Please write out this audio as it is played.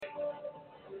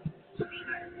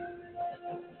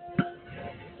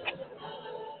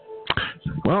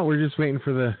Well, we're just waiting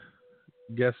for the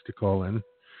guest to call in.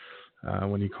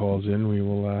 When he calls in, we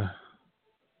will.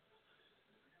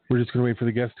 We're just going to wait for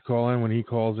the guest to call in. When he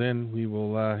calls in, we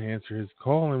will answer his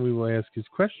call and we will ask his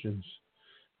questions,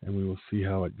 and we will see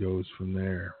how it goes from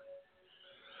there.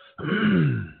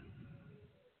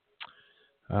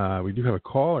 We do have a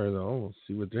caller, though. We'll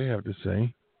see what they have to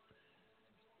say.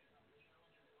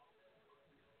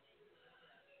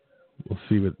 We'll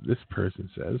see what this person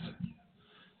says.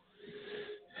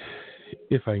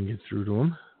 If I can get through to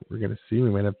him. We're going to see. We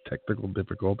might have technical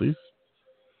difficulties.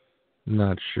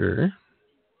 Not sure.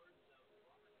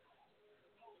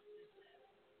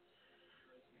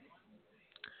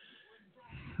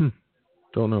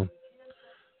 Don't know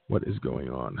what is going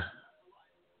on.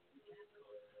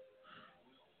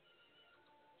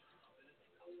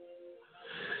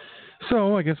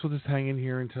 So I guess we'll just hang in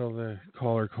here until the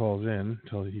caller calls in,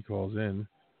 until he calls in.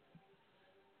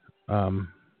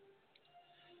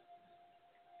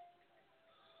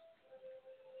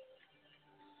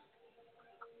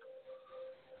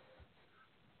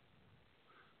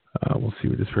 We'll see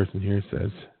what this person here says,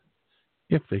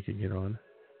 if they can get on.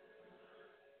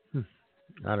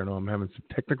 I don't know. I'm having some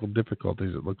technical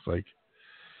difficulties, it looks like.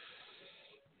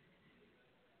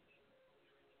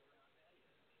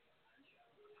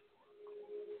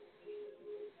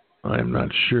 I'm not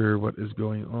sure what is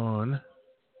going on.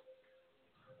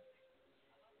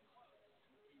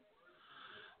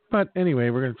 But anyway,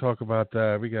 we're going to talk about,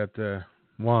 we got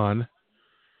Juan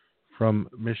from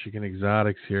Michigan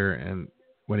Exotics here, and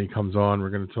when he comes on, we're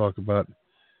going to talk about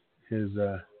his...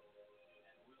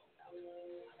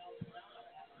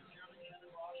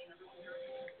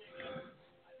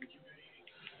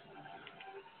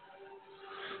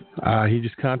 he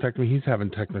just contacted me. He's having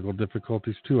technical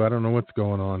difficulties, too. I don't know what's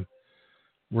going on.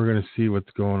 We're going to see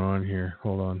what's going on here.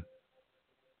 Hold on.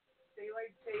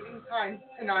 Daylight saving time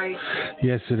tonight.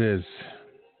 Yes, it is.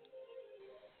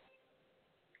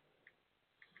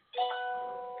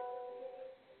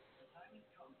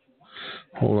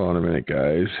 Hold on a minute,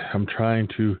 guys. I'm trying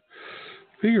to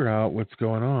figure out what's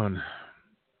going on.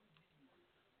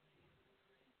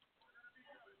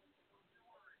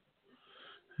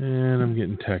 And I'm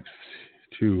getting texts,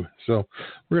 too. So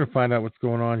we're going to find out what's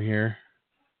going on here.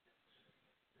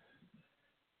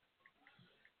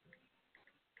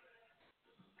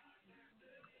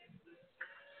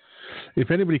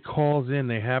 If anybody calls in,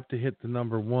 they have to hit the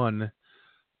number 1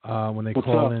 when they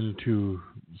call in to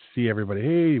see everybody.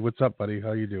 Hey, what's up, buddy?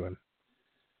 How you doing?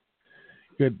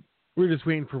 Good. We're just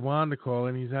waiting for Juan to call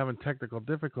in. He's having technical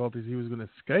difficulties. He was going to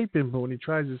Skype in, but when he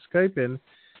tries to Skype in,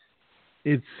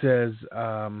 it says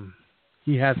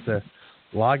he has to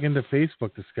log into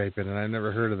Facebook to Skype in, and I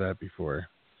never heard of that before.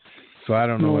 So I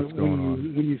don't know what's going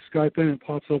on. When you Skype in, it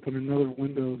pops up in another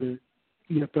window that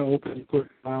you have to open and put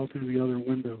file through the other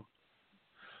window.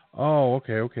 Oh,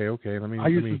 okay. I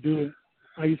used to do it.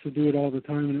 I used to do it all the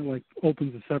time, and it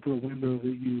opens a separate window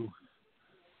that you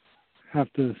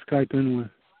have to Skype in with.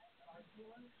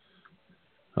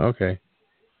 Okay.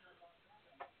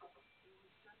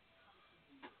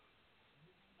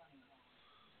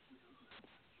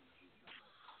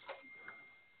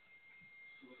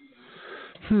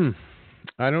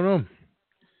 I don't know.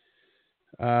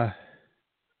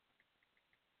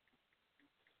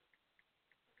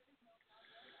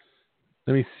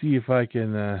 Let me see if I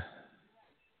can... we're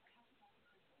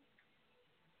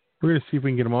going to see if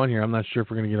we can get him on here. I'm not sure if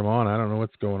we're going to get him on. I don't know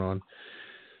what's going on.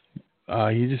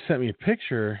 He just sent me a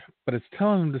picture, but it's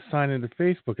telling him to sign into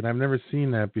Facebook, and I've never seen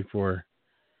that before.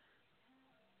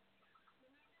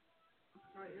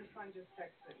 All right, your son just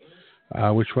texted me.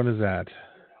 Which one is that?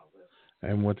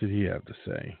 And what did he have to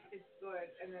say? It's good,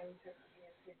 and then he texted me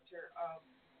a picture of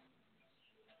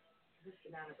this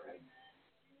banana bread.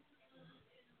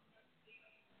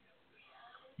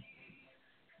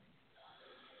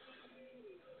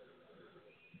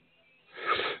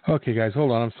 Okay, guys,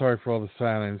 hold on. I'm sorry for all the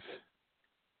silence.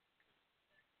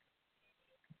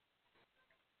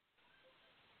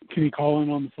 Can he call in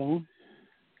on the phone?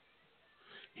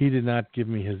 He did not give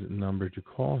me his number to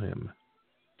call him.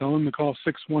 Tell him to call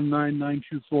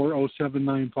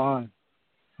 619-924-0795.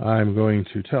 I'm going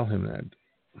to tell him that.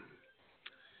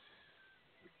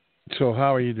 So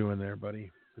how are you doing there, buddy?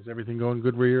 Is everything going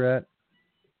good where you're at?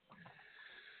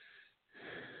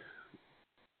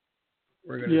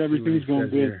 Yeah, everything's going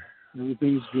good. Here.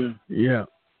 Everything's good. Yeah.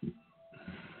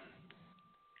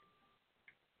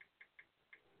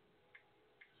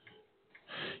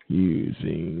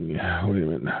 Using, wait a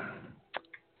minute,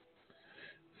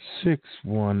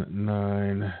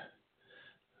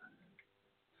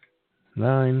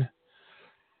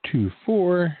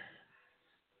 619-924-0795.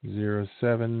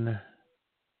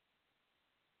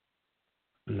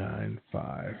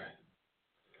 0795.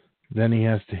 Then he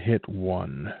has to hit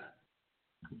 1.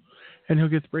 And he'll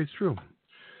get sprayed through.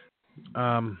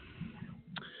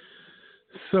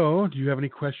 So, do you have any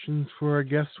questions for our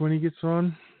guest when he gets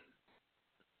on?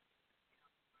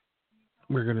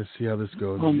 We're going to see how this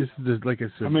goes. This is like I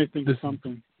said. I may think of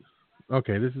something.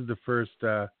 Okay, this is the first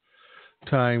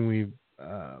time we've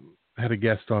had a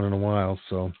guest on in a while.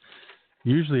 So,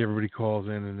 usually everybody calls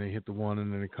in and they hit the 1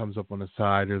 and then it comes up on the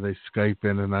side or they Skype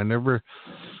in. And I never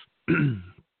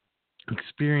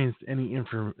experienced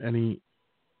any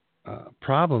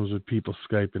problems with people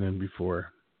Skyping in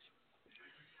before.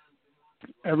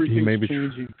 Everything's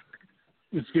changing.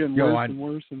 It's getting worse and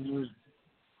worse and worse.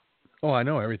 Oh, I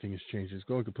know everything has changed. It's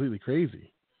going completely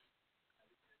crazy.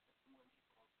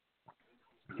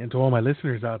 And to all my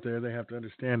listeners out there, they have to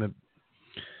understand that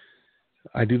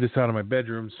I do this out of my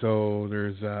bedroom, so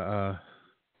there's a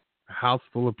house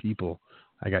full of people.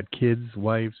 I got kids,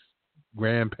 wives,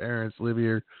 grandparents live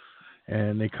here,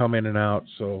 and they come in and out.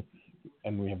 So,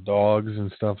 and we have dogs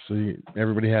and stuff. So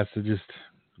everybody has to just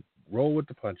roll with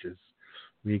the punches.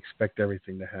 We expect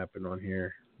everything to happen on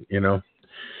here, you know.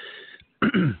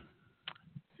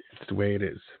 It's the way it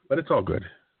is, but it's all good.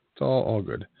 It's all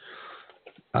good.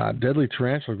 Deadly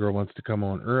Tarantula Girl wants to come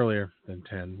on earlier than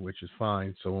 10, which is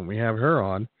fine. So when we have her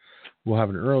on, we'll have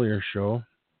an earlier show,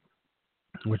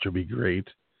 which will be great.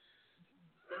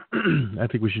 I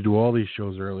think we should do all these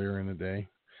shows earlier in the day,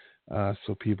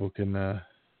 so people can. I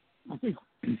think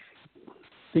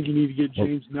you need to get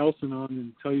James Nelson on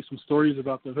and tell you some stories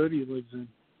about the hood he lives in.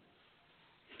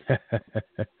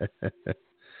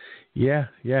 Yeah,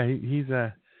 he's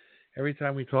every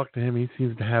time we talk to him, he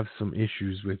seems to have some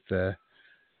issues with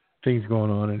things going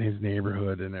on in his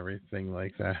neighborhood and everything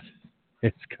like that.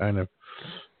 It's kind of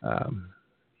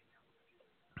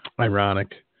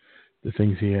ironic, the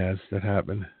things he has that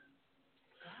happen.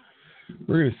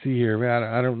 We're going to see here.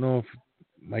 I don't know if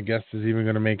my guest is even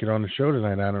going to make it on the show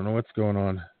tonight. I don't know what's going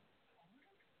on.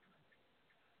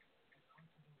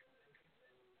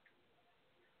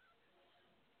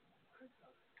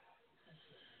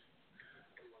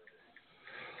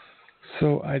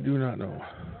 So I do not know.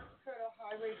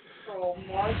 Highway Patrol,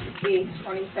 March 8,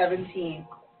 2017.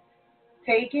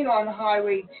 Taken on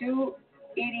Highway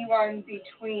 281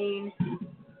 between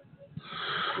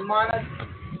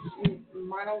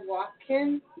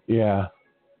Manawatkin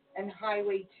and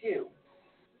Highway 2.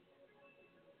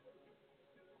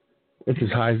 It's as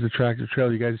high as the tractor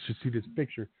trailer. You guys should see this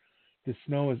picture. The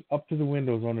snow is up to the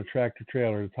windows on the tractor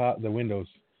trailer, the top of the windows.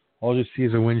 All you see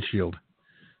is a windshield.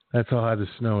 That's how high the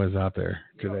snow is out there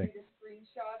today. You want me to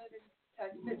screenshot it and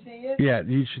text it to you? Yeah,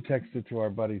 you should text it to our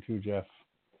buddy too, Jeff,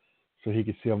 so he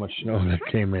can see how much snow that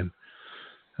came in.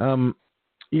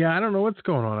 Yeah, I don't know what's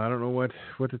going on. I don't know what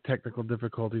the technical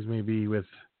difficulties may be with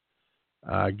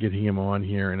getting him on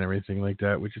here and everything like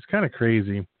that, which is kind of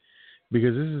crazy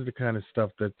because this is the kind of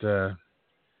stuff that,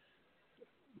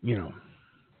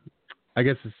 I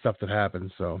guess it's stuff that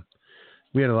happens. So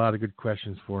we had a lot of good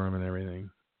questions for him and everything.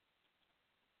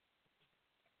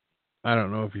 I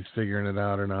don't know if he's figuring it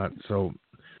out or not. So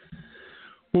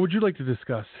what would you like to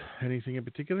discuss? Anything in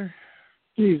particular?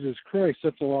 Jesus Christ,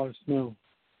 that's a lot of snow.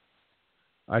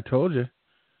 I told you.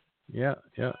 Yeah.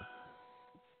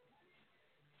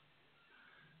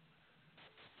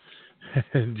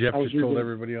 And Jeff just told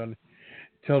everybody on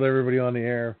the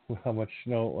air how much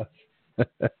snow it was.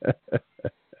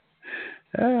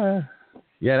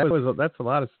 Yeah, that's a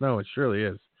lot of snow. It surely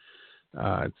is.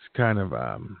 It's kind of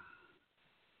I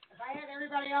had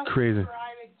everybody else crazy.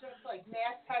 I would just like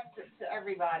mass text it to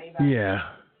everybody. Yeah.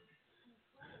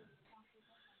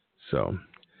 So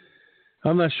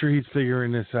I'm not sure he's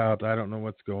figuring this out. I don't know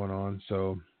what's going on.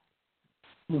 So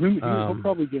he'll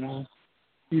probably get on.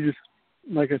 You just,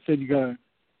 like I said, you gotta,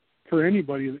 for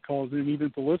anybody that calls in,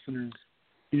 even the listeners,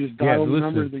 you just dial the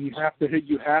number. Then you have to hit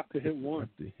 1.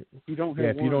 You don't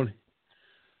hit 1.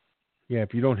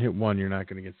 If you don't hit 1, you're not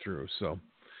going to get through. So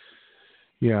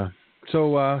yeah.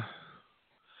 So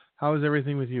how is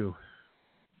everything with you?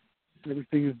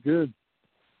 Everything is good.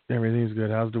 Everything's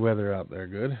good. How's the weather out there?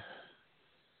 Good?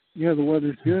 Yeah, the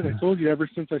weather's good. I told you, ever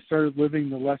since I started living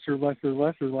the lesser life,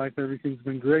 everything's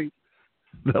been great.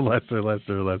 The lesser.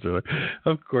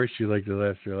 Of course you like the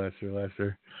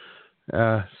lesser.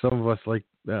 Some of us like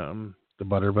the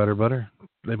butter.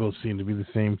 They both seem to be the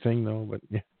same thing, though. But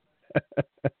yeah,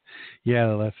 yeah,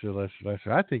 the lesser.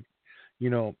 I think,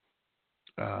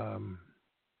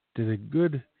 did a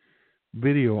good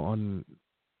video on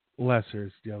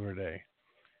lessers the other day,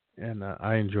 and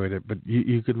I enjoyed it. But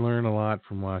you can learn a lot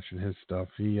from watching his stuff.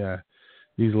 He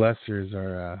These lessers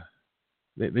are,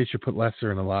 they should put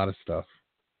lesser in a lot of stuff.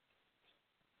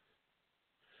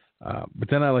 But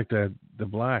then I like the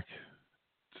black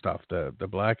stuff, the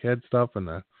blackhead stuff,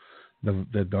 and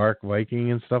the dark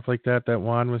Viking and stuff like that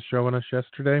Juan was showing us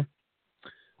yesterday.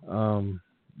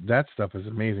 That stuff is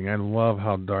amazing. I love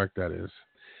how dark that is.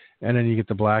 And then you get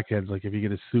the blackheads. Like if you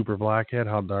get a super blackhead,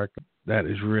 how dark that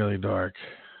is, really dark.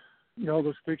 Yeah, all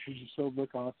those pictures you showed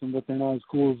look awesome, but they're not as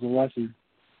cool as the lesser.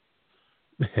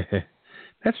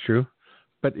 That's true.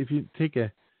 But if you take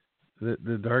the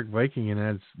dark Viking and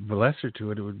adds the lesser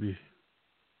to it, it would be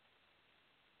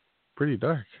pretty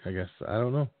dark, I guess. I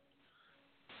don't know.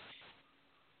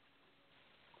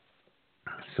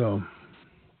 So,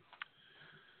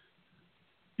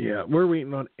 yeah, we're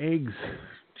waiting on eggs,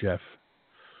 Jeff.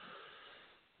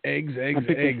 Eggs. I got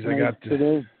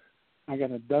today. I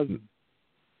got a dozen.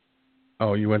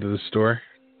 Oh, you went to the store?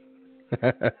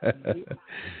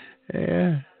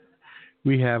 Yeah.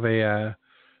 We have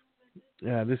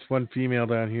this one female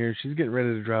down here. She's getting ready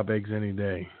to drop eggs any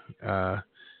day. I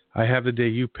have the day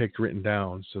you picked written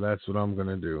down, so that's what I'm going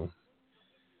to do.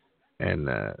 And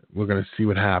we're going to see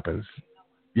what happens.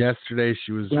 Yesterday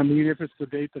she was... I mean, if it's the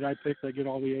date that I picked, I get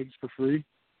all the eggs for free?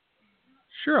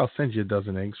 Sure, I'll send you a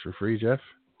dozen eggs for free, Jeff.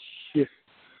 Shit.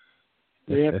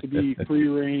 They have to be free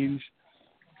range.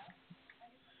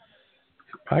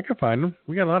 I can find them.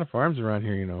 We got a lot of farms around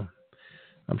here, you know.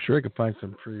 I'm sure I could find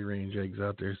some free range eggs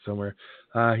out there somewhere.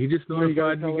 He just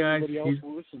notified me, guys.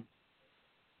 Listen.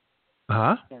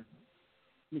 Huh? Sorry.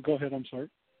 Go ahead. I'm sorry.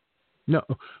 No,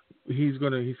 he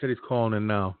said he's calling in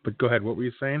now. But go ahead. What were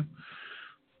you saying?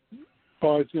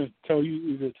 Oh, I was going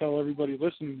to tell everybody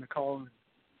listening to call in.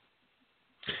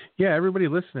 Yeah, everybody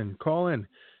listening, call in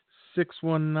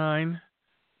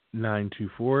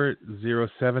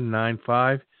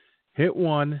 619-924-0795. Hit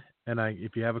 1, and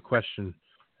if you have a question,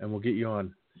 and we'll get you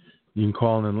on. You can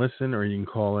call in and listen, or you can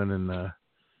call in and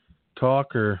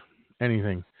talk, or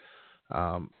anything.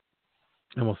 And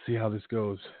we'll see how this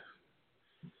goes.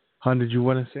 Hon, did you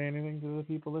want to say anything to the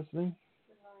people listening?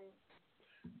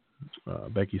 Good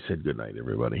night. Becky said good night,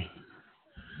 everybody.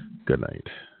 Good night.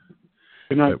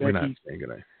 Good night, but Becky. We're not saying good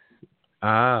night.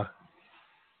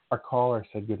 Our caller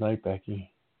said good night,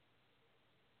 Becky.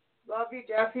 Love you,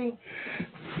 Jeffy.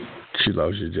 She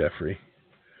loves you, Jeffrey.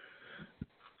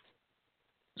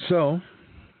 So,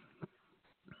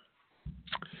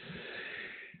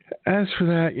 as for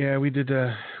that, yeah, we did,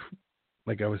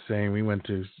 like I was saying, we went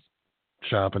to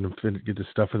shop and get the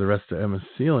stuff for the rest of Emma's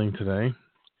ceiling today.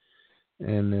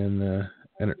 And then,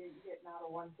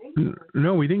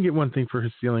 no, we didn't get one thing for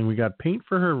her ceiling. We got paint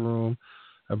for her room,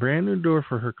 a brand new door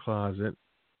for her closet,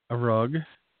 a rug.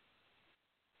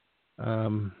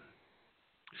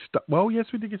 Well, yes,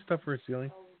 we did get stuff for her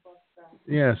ceiling.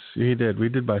 Yes, he did. We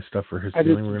did buy stuff for her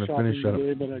ceiling. We're going to finish up.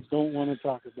 Today, but I don't want to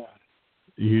talk about it.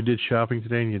 You did shopping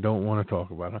today, and you don't want to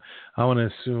talk about it. I want to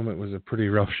assume it was a pretty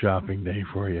rough shopping day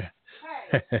for you.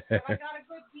 Hey, but I got a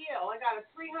good deal. I got a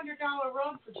 $300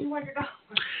 rug for $200.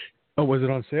 Oh, was it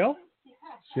on sale? Yes.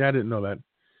 See, I didn't know that.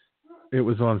 It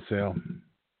was on sale.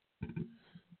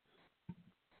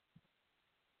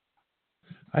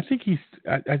 I think he's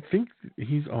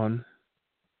on.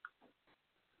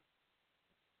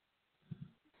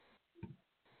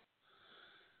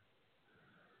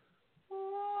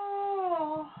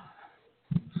 Oh.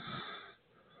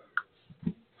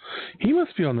 He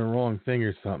must be on the wrong thing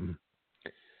or something.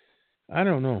 I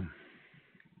don't know.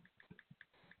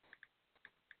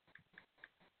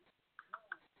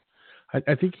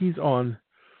 I think he's on.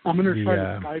 I'm going to try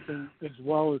to Skype in as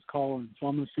well as call in, so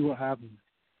I'm going to see what happens.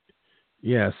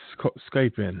 Yes,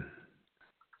 Skype in.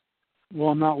 Well,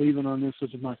 I'm not leaving on this.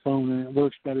 This is my phone, and it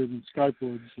works better than Skype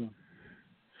would. So.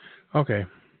 Okay.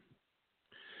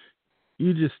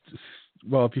 If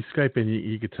you Skype in,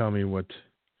 you could tell me what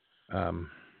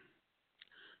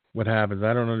happens.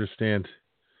 I don't understand.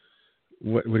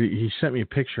 What he sent me a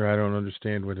picture. I don't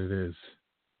understand what it is.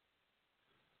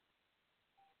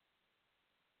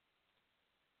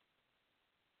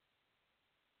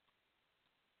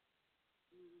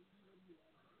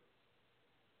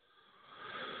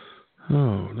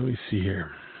 Oh, let me see here.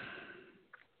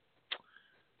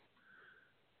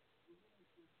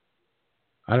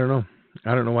 I don't know.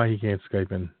 I don't know why he can't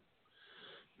Skype in.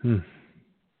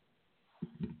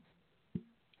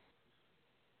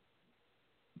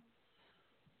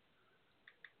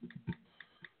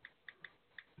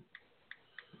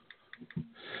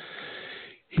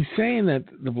 He's saying that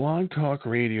the Blog Talk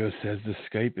Radio says the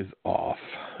Skype is off.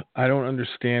 I don't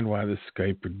understand why the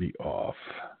Skype would be off.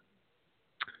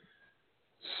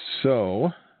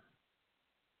 So,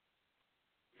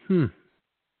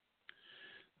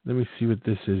 Let me see what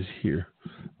this is here.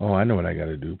 Oh, I know what I got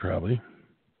to do probably.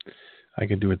 I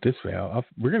can do it this way.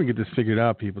 We're going to get this figured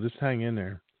out, people. Just hang in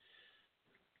there.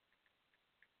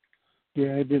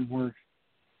 Yeah, it didn't work.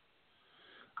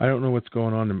 I don't know what's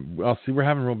going on. Well, see, we're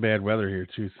having real bad weather here,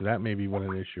 too, so that may be what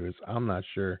an issue is. I'm not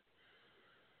sure.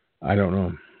 I don't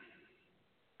know.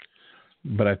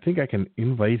 But I think I can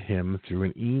invite him through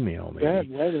an email, maybe. Bad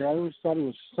weather. I always thought it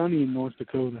was sunny in North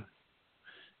Dakota.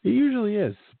 It usually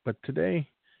is, but today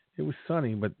it was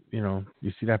sunny. But,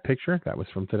 you see that picture? That was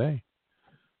from today.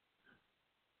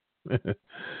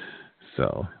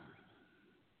 So,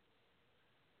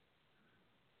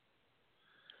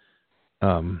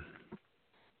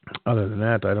 other than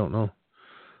that, I don't know.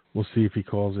 We'll see if he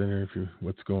calls in or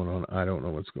what's going on. I don't know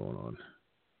what's going on.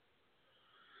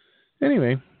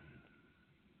 Anyway,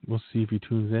 we'll see if he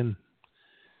tunes in.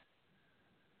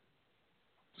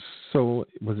 So,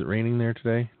 was it raining there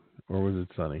today, or was it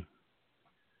sunny?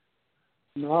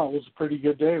 No, it was a pretty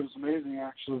good day. It was amazing,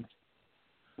 actually.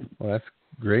 Well, that's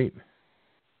great.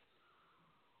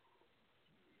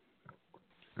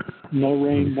 No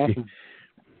rain, nothing.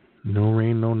 No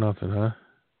rain, no nothing, huh?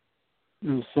 It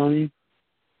was sunny.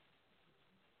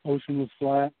 Ocean was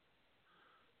flat.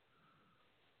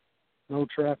 No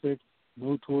traffic.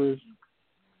 No tourists.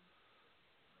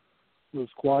 It was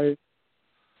quiet.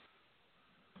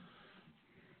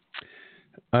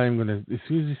 I'm going to, as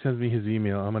soon as he sends me his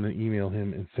email, I'm going to email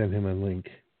him and send him a link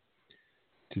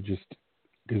to just,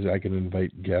 because I can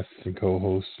invite guests and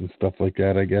co-hosts and stuff like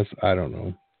that, I guess. I don't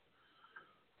know.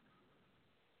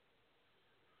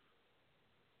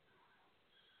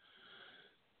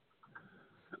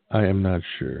 I am not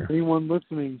sure. Anyone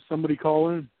listening, somebody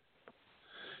call in.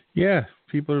 Yeah,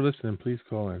 people are listening. Please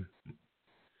call in.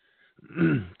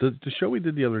 The show we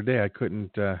did the other day, I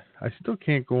couldn't, I still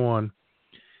can't go on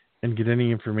and get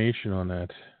any information on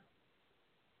that.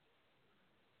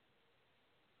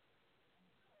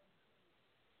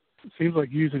 It seems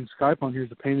like using Skype on here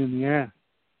is a pain in the ass.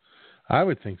 I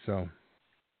would think so.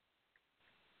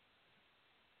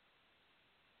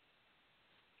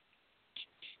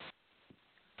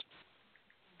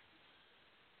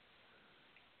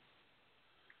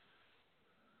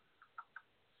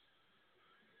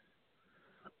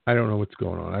 I don't know what's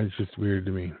going on. It's just weird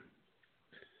to me.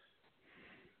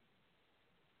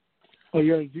 All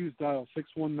you got to do is dial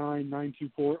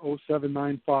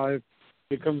 619-924-0795.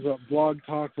 It comes up Blog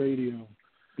Talk Radio.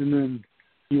 And then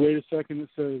you wait a second, it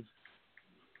says,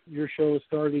 your show has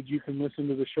started, you can listen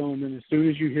to the show. And then as soon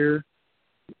as you hear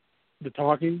the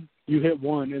talking, you hit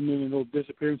 1, and then it'll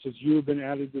disappear and says, you have been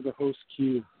added to the host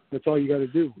queue. That's all you got to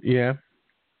do. Yeah.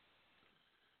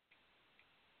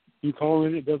 You call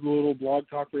in, it does a little Blog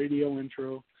Talk Radio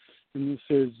intro, and it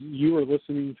says, you are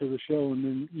listening to the show, and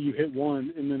then you hit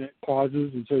 1, and then it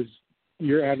pauses and says,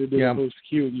 you're added to the host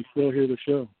queue, and you still hear the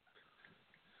show.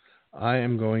 I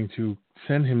am going to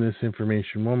send him this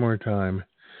information one more time,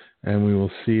 and we will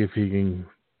see if he can...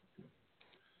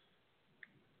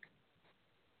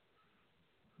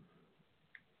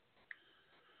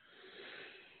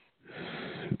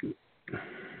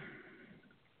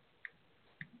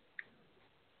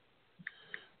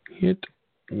 hit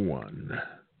 1.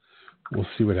 We'll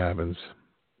see what happens.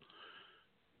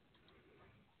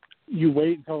 You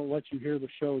wait until it lets you hear the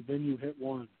show, then you hit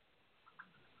 1.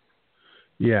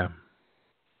 Yeah.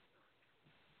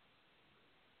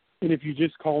 And if you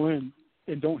just call in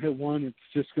and don't hit 1, it's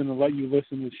just going to let you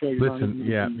listen to the show. You're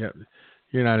yeah.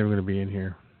 You're not even going to be in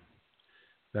here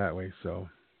that way, so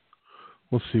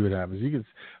we'll see what happens.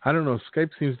 I don't know.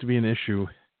 Skype seems to be an issue.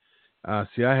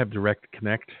 See, I have Direct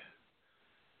Connect,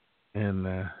 and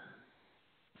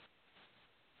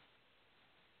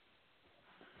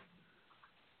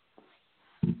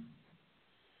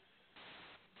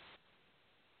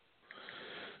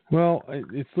well,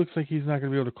 it looks like he's not going to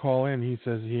be able to call in. He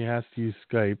says he has to use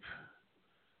Skype,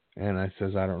 and I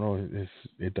says, I don't know,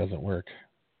 it doesn't work.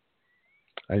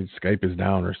 Skype is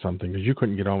down or something, because you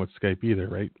couldn't get on with Skype either,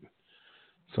 right?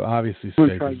 So obviously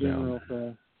Skype is down. Real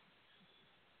fast.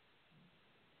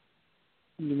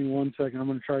 Give me 1 second. I'm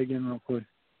going to try again real quick.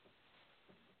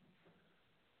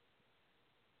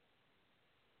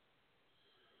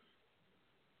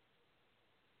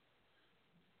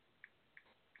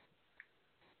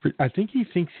 I think he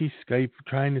thinks he's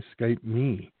trying to Skype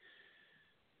me,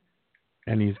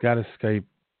 and he's got to Skype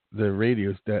the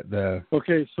radios the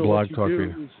okay. So Blog what you Talk do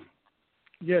Radio. is,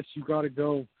 yes, you got to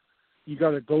go. You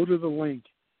got to go to the link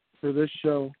for this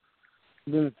show,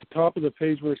 and then at the top of the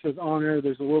page where it says on air,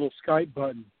 there's a little Skype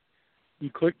button.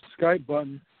 You click the Skype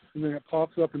button, and then it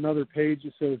pops up another page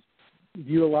that says, "Do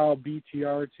you allow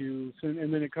BTR to?"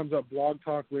 And then it comes up Blog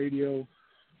Talk Radio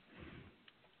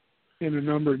in a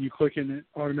number, and you click it, and it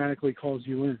automatically calls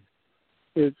you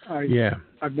in.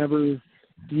 I've never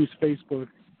used Facebook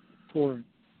for it,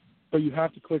 but you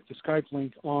have to click the Skype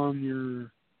link on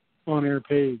your on-air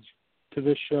page to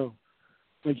this show.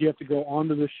 Like, you have to go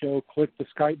onto the show, click the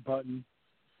Skype button,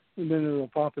 and then it'll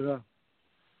pop it up.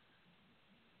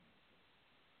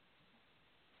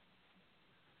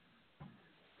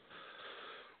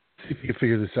 See if you can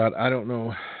figure this out. I don't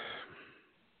know.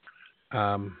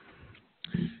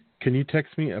 Can you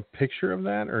text me a picture of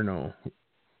that or no?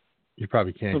 You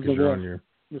probably can't because you're on your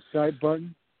the Skype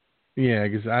button. Yeah,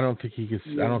 because I don't think he can.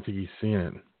 Yeah. I don't think he's seen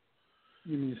it.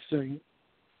 Give me a second.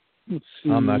 Let's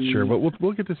see. I'm not sure, but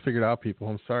we'll get this figured out, people.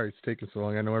 I'm sorry it's taking so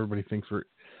long. I know everybody thinks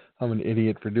I'm an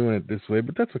idiot for doing it this way,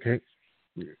 but that's okay.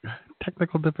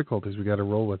 Technical difficulties. We got to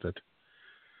roll with it.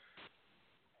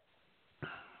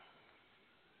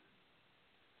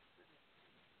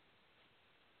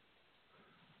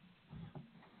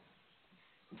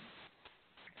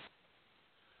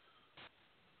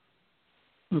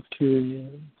 Okay.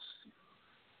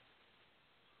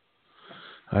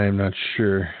 I am not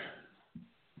sure.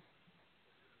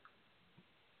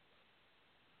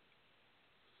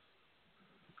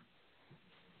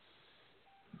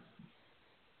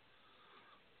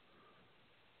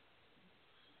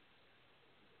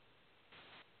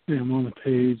 Yeah, I'm on the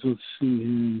page. Let's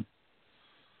see.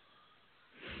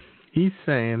 He's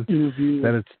saying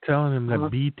that it's telling him that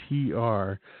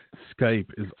BTR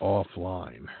Skype is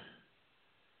offline.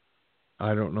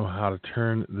 I don't know how to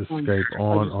turn the Skype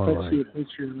on online. I just text you a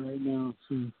picture right now.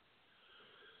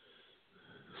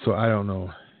 So I don't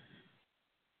know.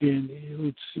 And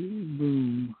let's see.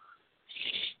 Boom.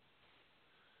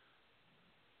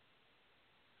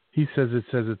 He says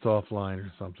it's offline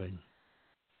or something.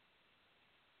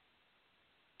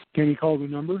 Can he call the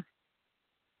number?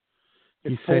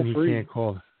 He said he can't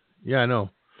call. Yeah, I know.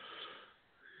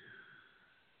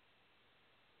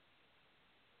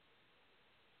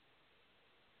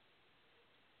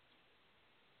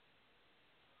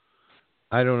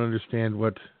 I don't understand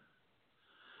what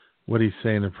he's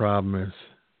saying the problem is.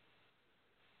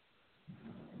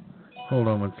 Hold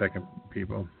on one second,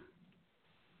 people.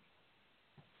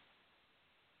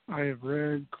 I have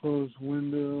read, close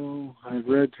window. I have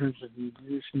read terms and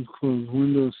conditions, close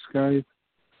window, Skype.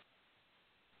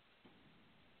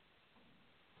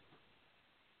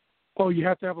 Oh, you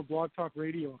have to have a Blog Talk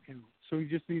Radio account. So he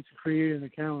just needs to create an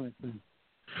account, I think.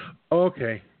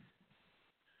 Okay.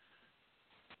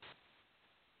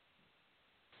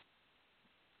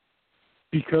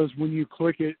 Because when you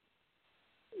click it,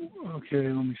 okay,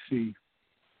 let me see.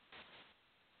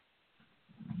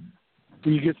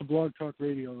 When you get to Blog Talk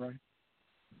Radio, right?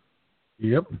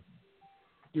 Yep.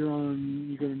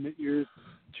 You go to your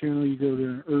channel, you go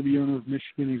to Urbi Owner of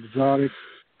Michigan Exotic,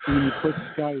 and when you click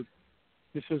Skype,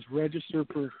 it says register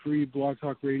for a free Blog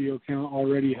Talk Radio account.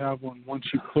 Already have one once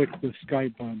you click the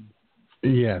Skype button.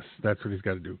 Yes, that's what he's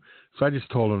got to do. So I just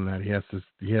told him that he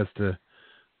has to.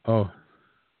 Oh.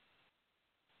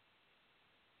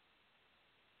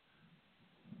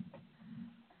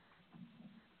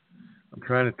 I'm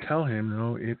trying to tell him,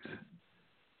 no, it's.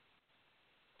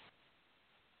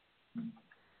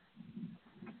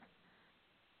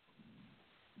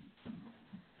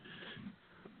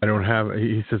 I don't have.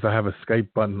 He says I have a Skype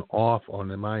button off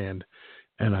on my end,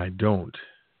 and I don't.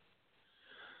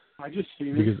 I just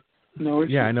seen it. No,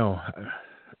 yeah, I know.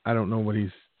 I don't know what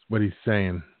he's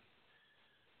saying.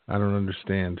 I don't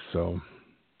understand. So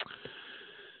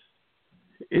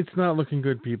it's not looking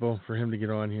good, people, for him to get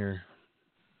on here.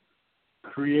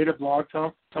 Create a Blog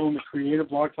Talk. Tell him to create a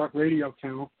Blog Talk Radio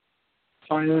account.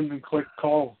 Sign in and click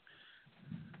call.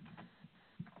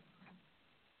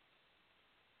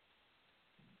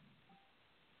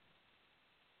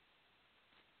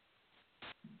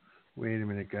 Wait a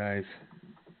minute, guys.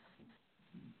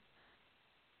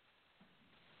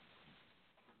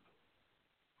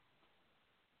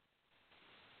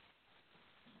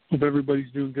 Hope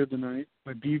everybody's doing good tonight.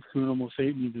 My beef coon almost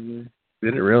ate me today.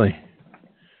 Did it really?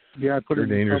 Yeah, I put it in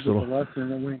dangerous trouble with the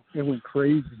lesson. It went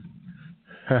crazy.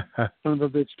 Son of a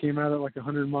bitch came out at like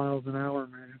 100 miles an hour,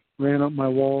 man. Ran up my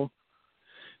wall.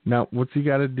 Now, what's he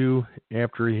got to do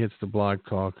after he hits the Blog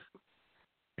Talk?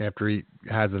 After he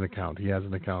has an account. He has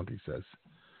an account, he says.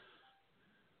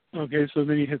 Okay, so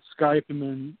then he hits Skype, and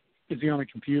then is he on a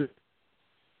computer?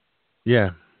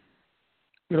 Yeah.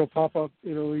 It'll pop up.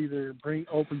 It'll either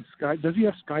open Skype. Does he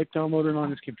have Skype downloaded on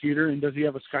his computer, and does he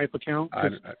have a Skype account?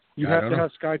 You have to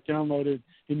have Skype downloaded,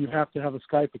 and you have to have a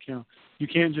Skype account. You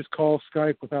can't just call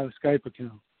Skype without a Skype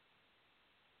account.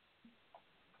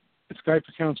 The Skype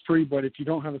account's free, but if you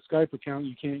don't have a Skype account,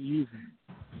 you can't use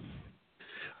it.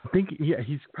 I think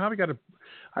he's probably got a.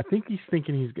 I think he's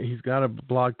thinking he's got a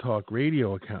Blog Talk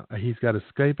Radio account. He's got a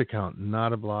Skype account,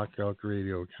 not a Blog Talk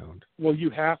Radio account. Well,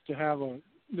 you have to have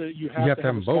you have to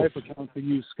have a both. Skype account to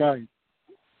use Skype.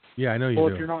 Yeah, I know you do.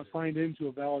 do. If you're not signed into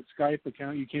a valid Skype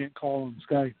account, you can't call on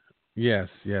Skype. Yes,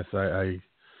 I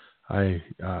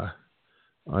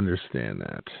understand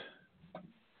that.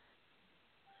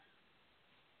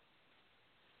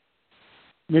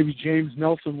 Maybe James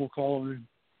Nelson will call in.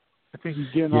 I think he's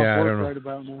getting off work right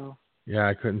about now. Yeah,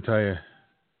 I couldn't tell you.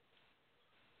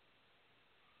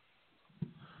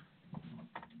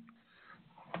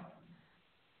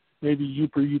 Maybe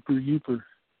Youper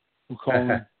will call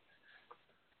in.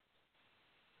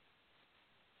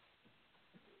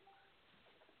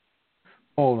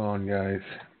 Hold on, guys.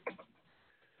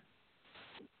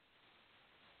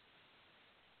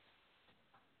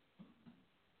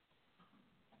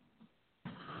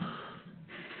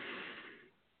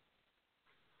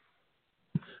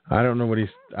 I don't know what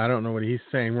he's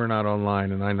saying. We're not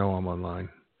online, and I know I'm online.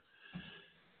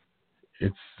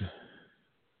 It's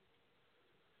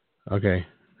okay.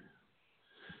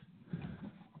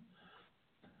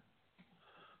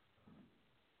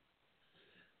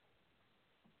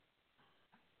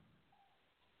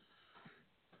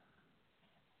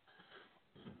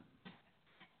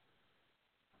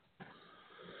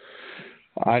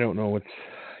 I don't know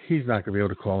he's not going to be able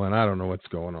to call in. I don't know what's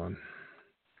going on.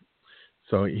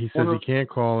 So he says he can't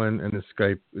call in, and the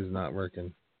Skype is not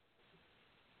working.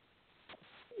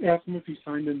 Ask him if he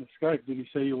signed in the Skype. Did he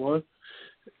say he was?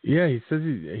 Yeah, he says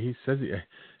he says he.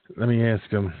 Let me ask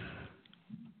him.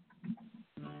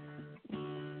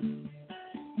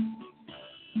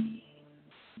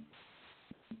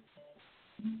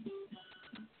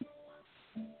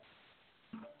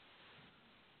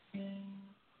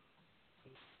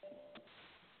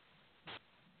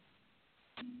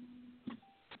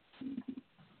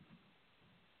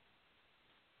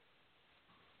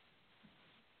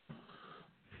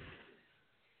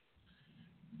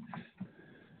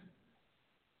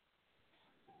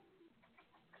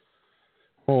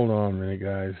 Hold on a minute,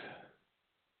 guys.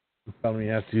 He's telling me he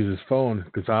has to use his phone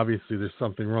because obviously there's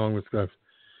something wrong with stuff.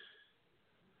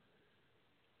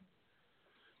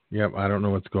 Yep, I don't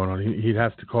know what's going on. He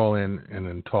has to call in and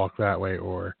then talk that way,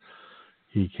 or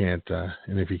he can't.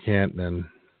 And if he can't, then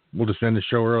we'll just end the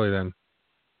show early then.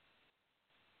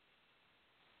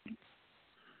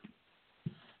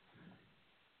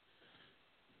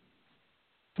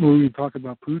 Well, we can talk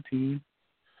about poutine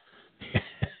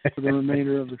for the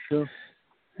remainder of the show.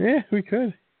 Yeah, we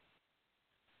could.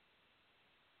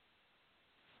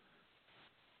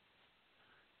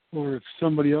 Or if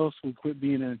somebody else would quit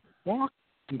being a walk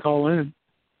and call in.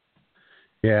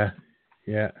 Yeah.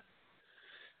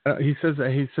 He says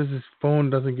his phone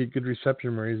doesn't get good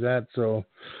reception where he's at, so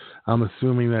I'm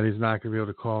assuming that he's not going to be able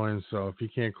to call in. So if he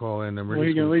can't call in, then we're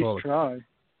just going to call it. He can at least try.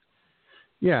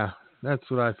 Yeah, that's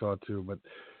what I thought too. But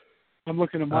I'm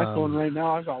looking at my phone right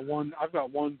now. I've got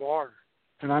one bar,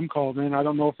 and I'm called in. I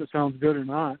don't know if it sounds good or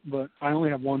not, but I only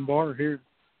have one bar here.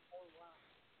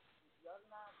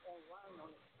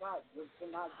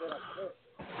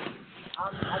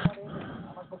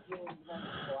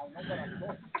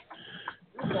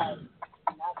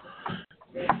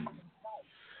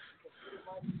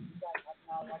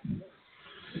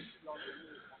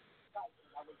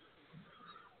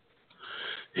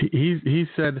 He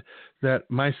said that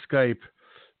my Skype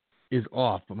is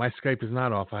off, but my Skype is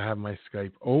not off. I have my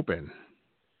Skype open.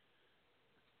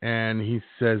 And he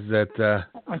says that...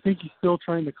 I think he's still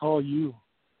trying to call you.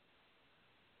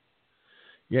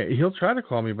 Yeah, he'll try to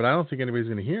call me, but I don't think anybody's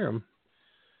going to hear him.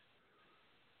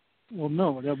 Well,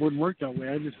 no, that wouldn't work that way.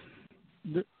 I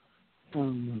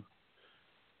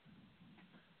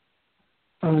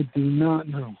do not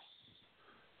know.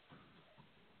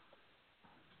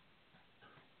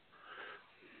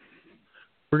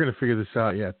 We're going to figure this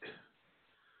out yet.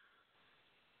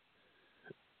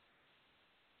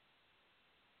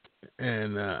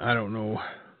 And I don't know.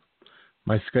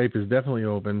 My Skype is definitely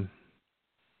open.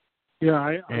 Yeah,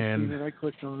 I've seen it. I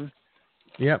clicked on it.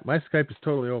 Yeah, my Skype is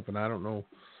totally open. I don't know.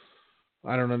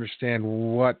 I don't understand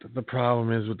what the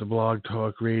problem is with the Blog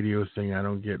Talk Radio thing. I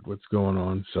don't get what's going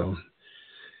on. So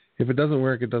if it doesn't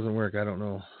work, it doesn't work. I don't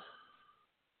know.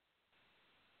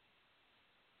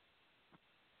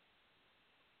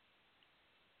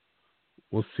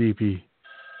 We'll see if he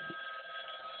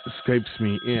Skypes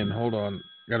me in. Hold on.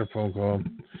 Got a phone call.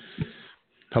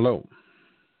 Hello.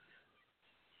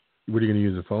 What are you going to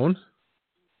use, the phone?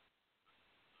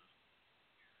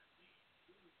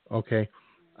 Okay.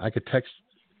 I could text.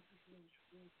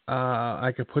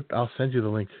 I'll send you the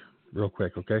link real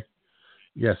quick, okay?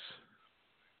 Yes.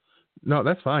 No,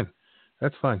 that's fine.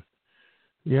 That's fine.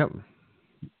 Yep.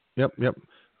 Yep.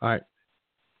 All right.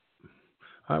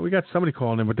 We got somebody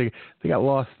calling in, but they got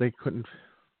lost. They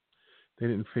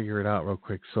didn't figure it out real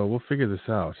quick. So we'll figure this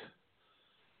out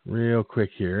real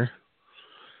quick here.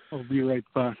 I'll be right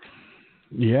back.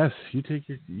 Yes, you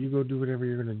go do whatever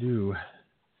you're gonna do.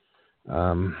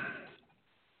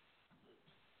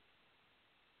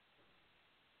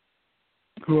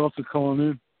 Who else is calling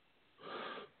in?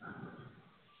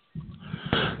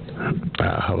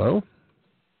 Hello?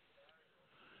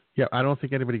 Yeah, I don't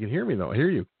think anybody can hear me, though. I hear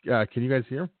you. Can you guys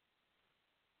hear?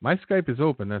 My Skype is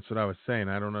open. That's what I was saying.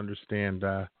 I don't understand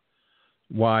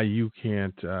why you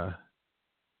can't.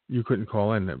 You couldn't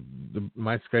call in.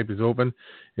 My Skype is open.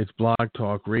 It's Blog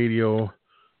Talk Radio,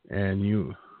 and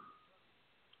you.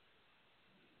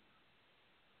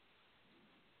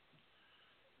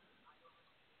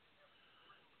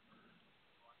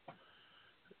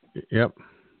 Yep.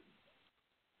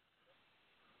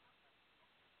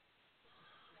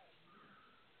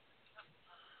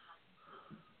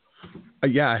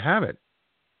 Yeah, I have it.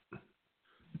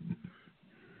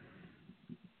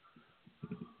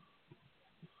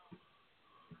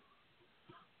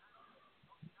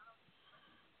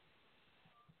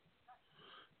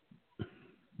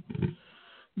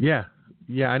 Yeah,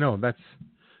 I know. That's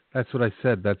what I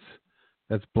said.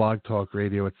 That's Blog Talk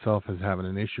Radio itself is having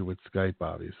an issue with Skype,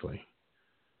 obviously.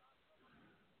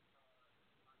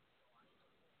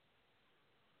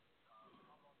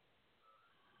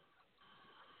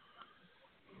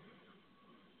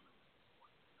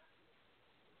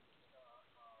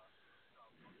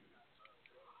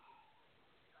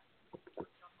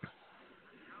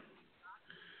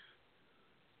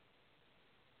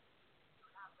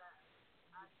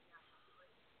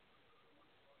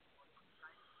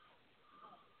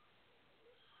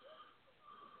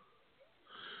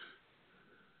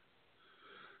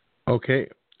 Okay,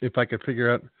 if I could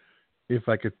figure out if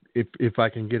I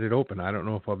can get it open. I don't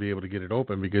know if I'll be able to get it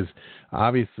open because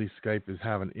obviously Skype is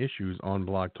having issues on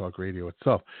Blog Talk Radio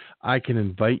itself. I can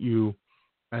invite you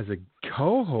as a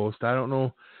co-host. I don't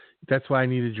know. That's why I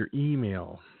needed your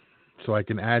email so I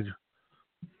can add.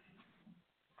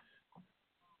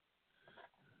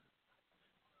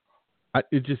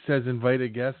 It just says invite a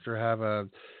guest or have a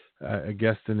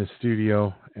guest in the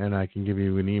studio, and I can give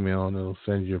you an email and it'll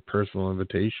send you a personal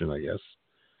invitation, I guess.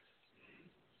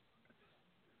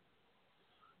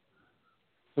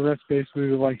 So that's basically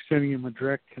like sending him a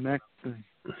direct connect thing.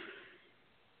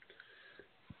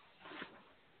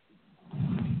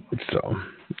 So,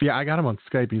 yeah, I got him on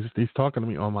Skype. He's talking to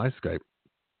me on my Skype.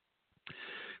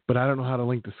 But I don't know how to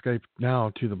link the Skype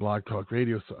now to the Blog Talk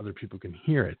Radio so other people can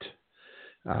hear it.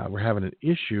 We're having an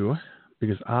issue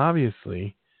because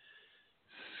obviously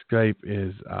Skype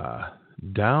is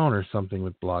down or something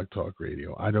with Blog Talk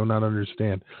Radio. I do not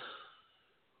understand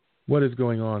what is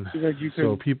going on. Too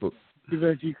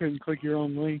bad you couldn't click your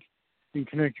own link and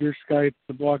connect your Skype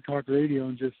to Blog Talk Radio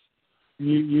and just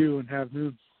mute you and have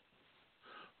news.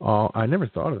 Oh, I never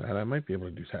thought of that. I might be able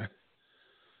to do that.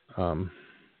 But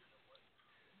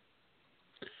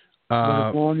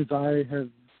as long as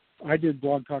I did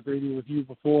Blog Talk Radio with you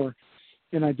before,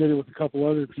 and I did it with a couple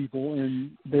other people,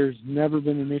 and there's never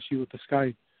been an issue with the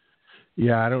Skype.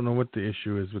 Yeah, I don't know what the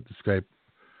issue is with the Skype.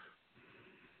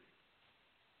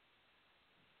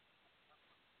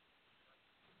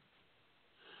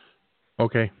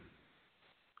 Okay.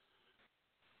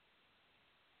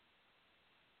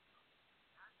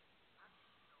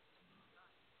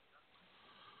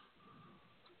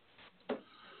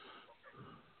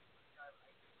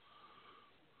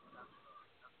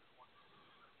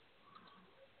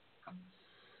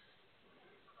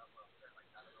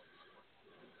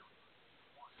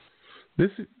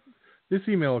 This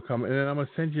email will come, and then I'm going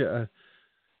to send you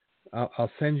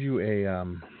I'll send you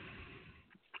an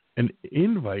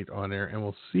invite on there, and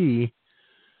we'll see.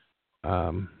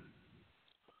 I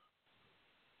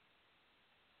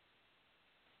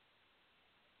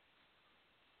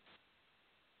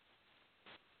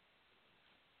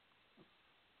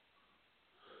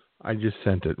just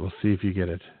sent it. We'll see if you get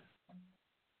it.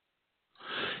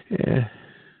 Yeah.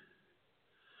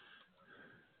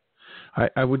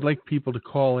 I would like people to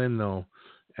call in, though,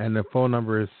 and the phone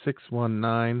number is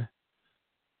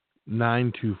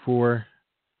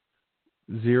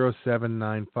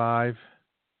 619-924-0795.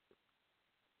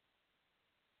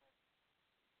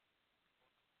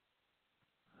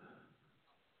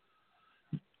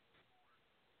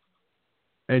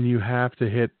 And you have to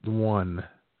hit 1.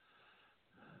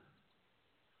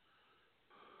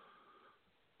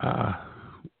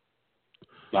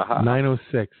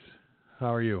 906.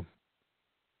 How are you?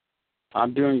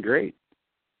 I'm doing great.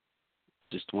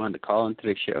 Just wanted to call into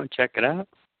the show and check it out.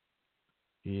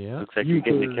 Yeah. Looks like you're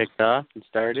getting it kicked off and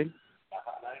started.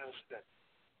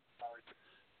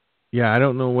 Yeah, I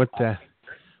don't know what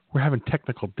we're having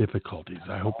technical difficulties.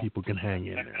 I hope people can hang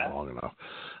in there long enough.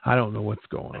 I don't know what's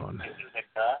going on.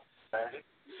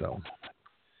 So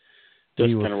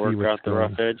just going to work out the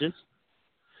rough edges.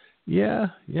 Yeah,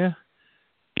 and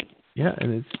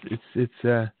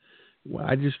it's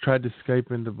I just tried to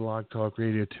Skype into Blog Talk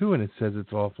Radio too, and it says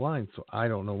it's offline, so I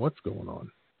don't know what's going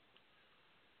on.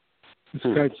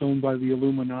 Skype's owned by the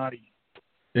Illuminati.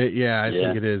 I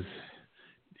think it is.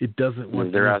 It doesn't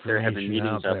want. They're out there having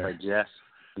meetings out by Jess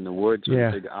in the woods with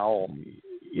a big owl.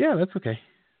 Yeah, that's okay.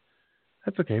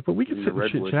 But we can sit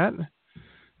and chit chat.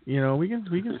 You know, we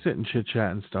can sit and chit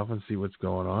chat and stuff and see what's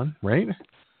going on, right?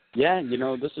 Yeah, you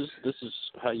know, this is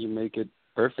how you make it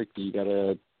perfect. You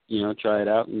gotta, try it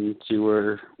out and see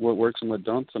what works and what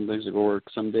don't. Some things will work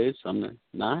some days, some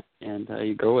not, and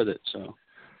you go with it. So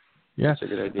yeah, that's a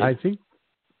good idea. I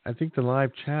think the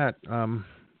live chat.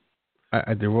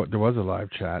 There was a live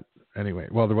chat anyway.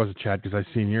 Well, there was a chat because I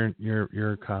seen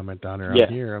your comment down there.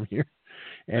 Yeah. I'm here.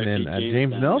 And then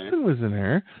James Nelson was in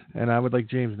there, and I would like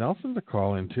James Nelson to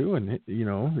call in too, and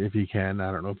if he can. I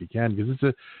don't know if he can because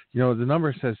it's the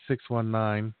number says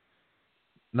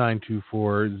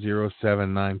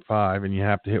 619-924-0795, and you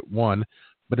have to hit 1,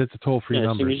 but it's a toll-free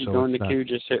number. As soon as you go in the queue,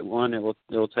 just hit 1. It will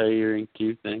tell you you're in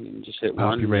queue thing, and just hit 1.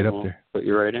 I'll be right up there. Put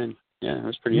you right in. Yeah, it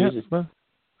was pretty easy. Well,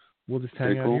 we'll just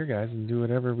hang out here, guys, and do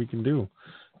whatever we can do.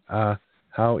 How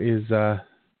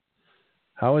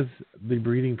is the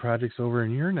breeding projects over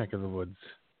in your neck of the woods?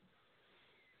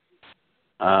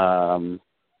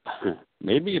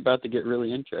 Maybe about to get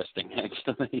really interesting,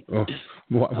 actually. Oh,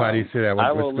 why do you say that?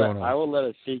 What's going on? I will let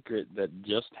a secret that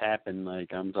just happened,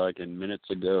 like I'm talking minutes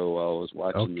ago while I was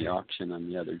watching the auction on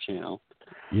the other channel.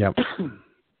 Yep.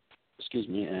 Excuse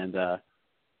me, and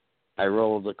I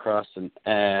rolled across an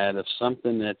ad of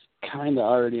something that's kind of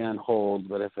already on hold,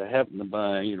 but if I happen to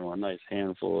buy, a nice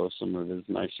handful of some of his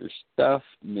nicer stuff,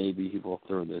 maybe he will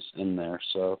throw this in there.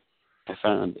 So I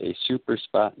found a super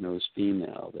spot nose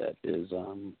female that is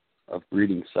of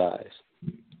breeding size.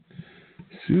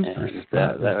 Super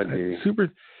spot. That would be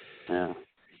super. Yeah.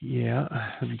 Yeah,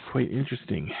 that'd be quite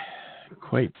interesting.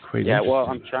 Quite yeah, interesting. Well,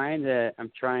 I'm trying to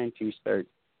start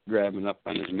grabbing up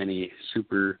on as many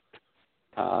supers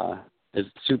as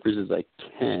I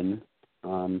can,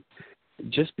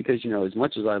 just because, as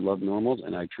much as I love normals,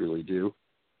 and I truly do,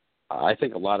 I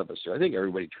think a lot of us do. I think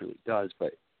everybody truly does,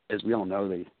 but as we all know,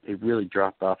 they really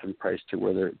dropped off in price to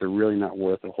where they're really not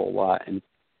worth a whole lot. And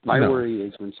my worry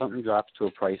is when something drops to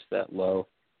a price that low,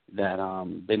 that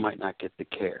they might not get the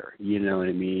care, you know what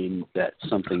I mean, that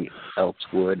something else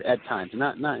would at times.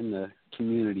 Not in the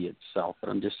community itself, but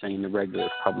I'm just saying the regular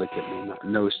public, it may not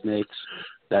know snakes,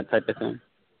 that type of thing.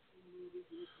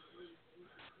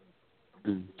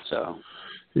 So.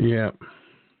 Yeah.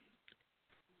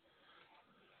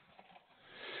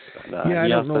 But, I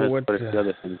don't know what the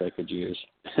other things I could use.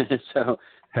 So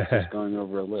just going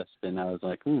over a list, and I was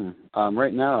like,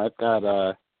 right now I've got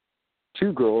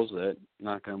 2 girls that,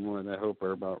 knock on wood, I hope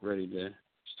are about ready to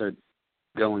start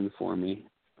going for me.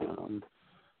 And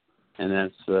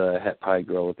that's the het pied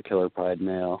girl with the killer pied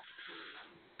male.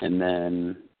 And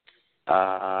then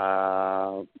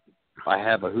I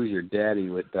have a Who's Your Daddy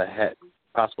with the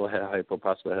possible het hypo,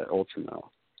 possible het ultra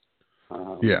male.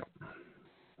 Yeah.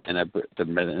 And I put the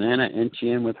banana inch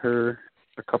in with her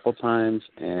a couple times,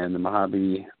 and the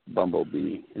Mojave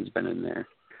Bumblebee has been in there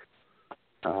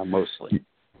mostly.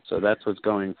 So that's what's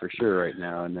going for sure right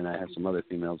now. And then I have some other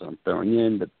females that I'm throwing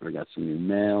in, but we got some new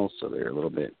males, so they're a little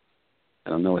bit, I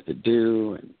don't know what to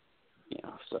do, and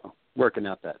so working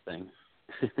out that thing.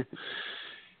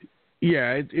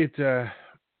 Yeah,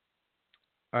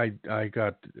 I've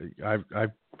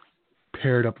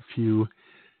paired up a few.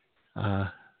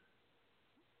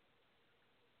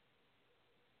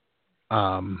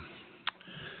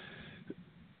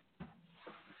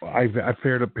 I've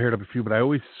paired up a few, but I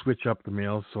always switch up the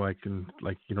males so I can,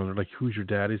 they're like Who's Your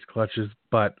Daddy's clutches,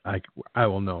 but I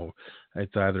will know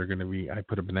it's either going to be I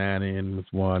put a banana in with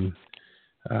one,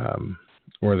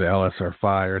 or the LSR5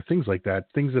 or things like that,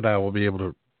 things that I will be able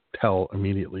to tell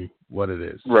immediately what it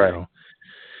is. Right.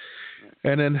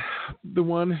 And then the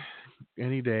one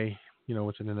any day,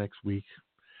 within the next week,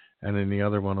 and then the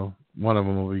other one of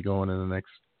them will be going in the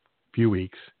next few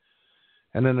weeks.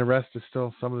 And then the rest is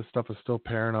still, some of the stuff is still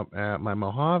pairing up at my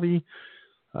Mojave.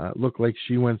 Looked like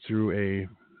she went through a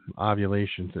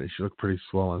ovulation today. She looked pretty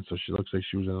swollen, so she looks like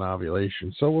she was in an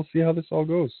ovulation. So we'll see how this all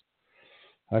goes.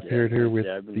 I paired her with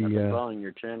I've been following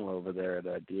your channel over there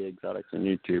at D Exotics on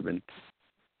YouTube, and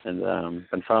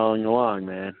been following along,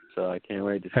 man. So I can't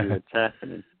wait to see what's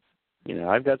happening.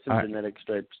 I've got some genetic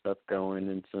stripe stuff going,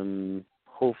 and some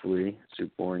hopefully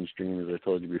super orange dream, as I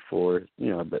told you before.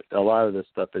 But a lot of this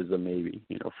stuff is a maybe.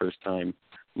 First time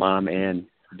mom and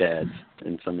dads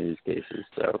in some of these cases.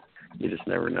 So you just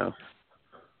never know.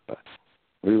 But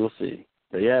we will see.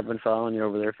 But yeah, I've been following you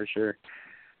over there for sure.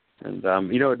 And,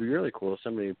 it'd be really cool if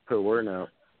somebody put a word out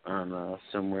on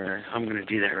somewhere. I'm going to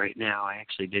do that right now. I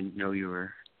actually didn't know you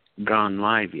were gone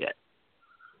live yet.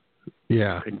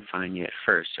 Yeah. I couldn't find you at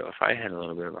first. So if I had a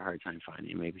little bit of a hard time finding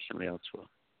you, maybe somebody else will.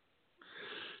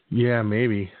 Yeah,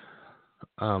 maybe.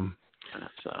 So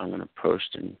I'm going to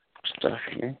post and stuff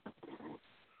here.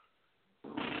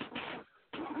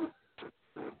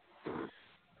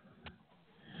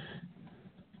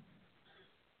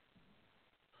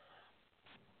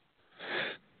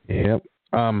 Yep.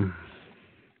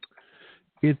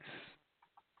 It's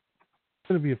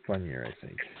going to be a fun year, I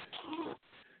think.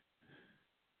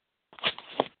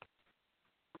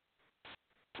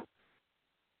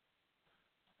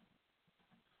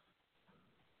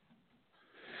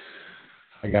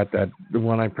 I got the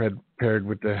one I paired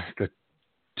with the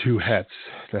two hets,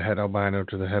 the het albino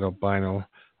to the het albino.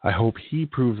 I hope he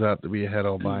proves out to be a het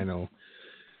albino,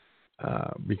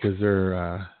 because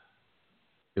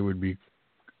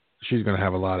she's going to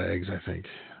have a lot of eggs, I think.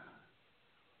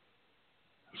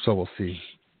 So we'll see.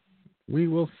 We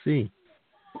will see.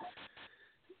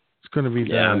 It's going to be.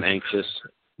 Yeah, I'm anxious.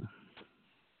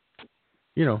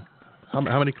 How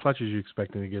many clutches are you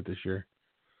expecting to get this year,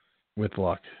 with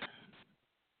luck?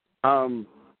 I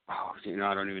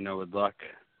don't even know with luck.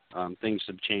 Things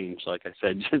have changed, like I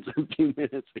said just a few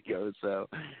minutes ago. So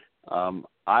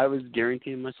I was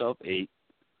guaranteeing myself 8,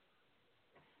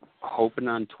 hoping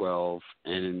on 12,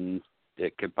 and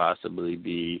it could possibly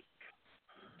be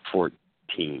 14-ish,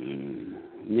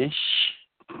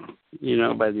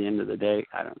 by the end of the day.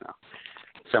 I don't know.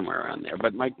 Somewhere around there.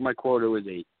 But my quota was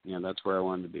 8. That's where I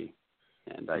wanted to be.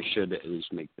 And I should at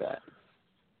least make that.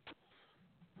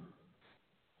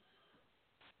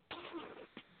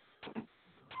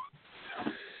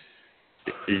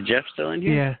 Is Jeff still in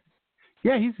here?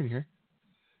 Yeah, he's in here.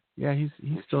 Yeah, he's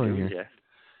still in here. Jeff?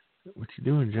 What you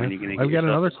doing, Jeff? I've got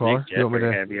another caller. Jeff,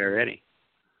 or have you already?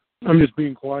 I'm just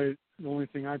being quiet. The only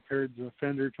thing I paired is a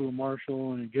Fender to a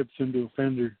Marshall and a Gibson to a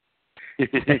Fender. Yeah,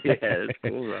 that's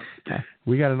cool, though.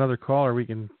 We got another caller we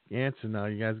can answer now.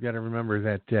 You guys got to remember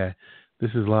that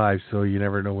this is live, so you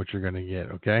never know what you're going to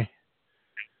get, okay?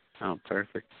 Oh,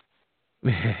 perfect.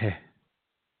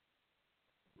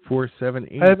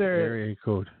 478 area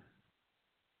code.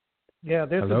 Yeah,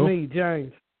 this Hello? is me,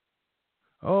 James.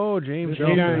 Oh, James, how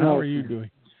are you doing?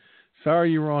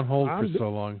 Sorry you were on hold for so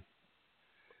long.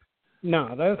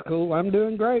 No, that's cool. I'm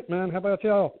doing great, man. How about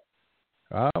y'all?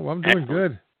 I'm doing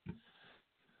good.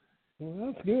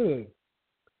 Well, that's good.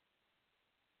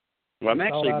 Well, my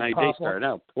day started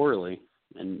out poorly,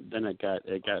 and then it got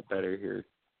better here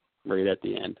right at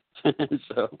the end.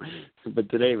 But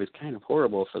today was kind of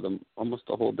horrible for almost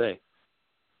the whole day.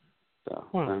 So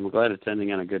I'm glad it's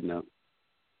ending on a good note.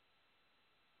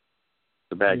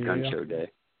 It's a bad gun show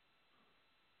day.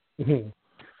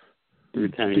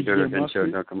 Every time you go to a gun show,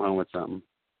 don't come home with something.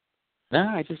 No,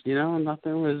 I just,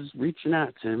 nothing was reaching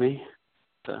out to me.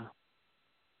 So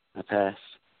I passed.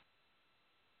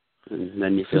 And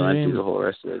then you feel empty the whole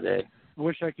rest of the day. I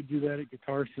wish I could do that at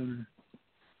Guitar Center.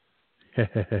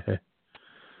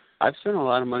 I've spent a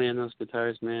lot of money on those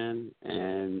guitars, man,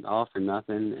 and all for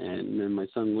nothing. And then my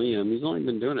son Liam, he's only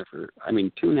been doing it for,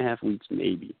 2.5 weeks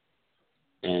maybe.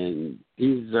 And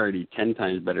he's already 10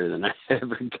 times better than I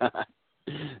ever got.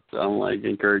 So I'm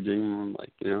encouraging him.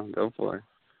 I'm go for it.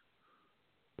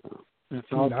 So, that's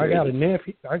all. I got a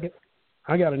nephew.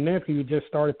 I got a nephew who just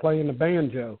started playing the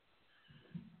banjo.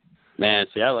 Man,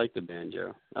 see, I like the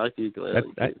banjo. I like the ukulele.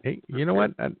 Hey, you know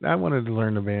what? I wanted to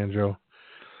learn the banjo.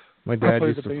 My dad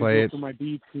used to play it. For my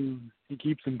beat tune. He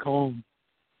keeps him calm.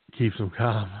 Keeps him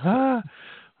calm.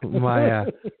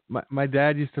 My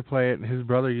dad used to play it, and his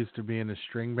brother used to be in a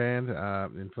string band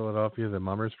in Philadelphia, the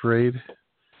Mummers Parade,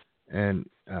 and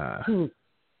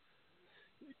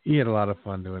he had a lot of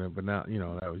fun doing it. But now,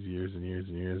 that was years and years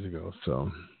and years ago.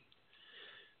 So,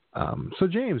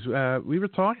 James, we were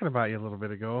talking about you a little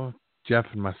bit ago, Jeff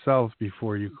and myself,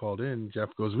 before you called in. Jeff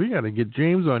goes, "We got to get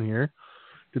James on here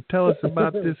to tell us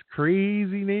about this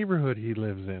crazy neighborhood he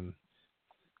lives in."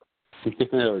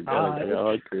 Oh, God, I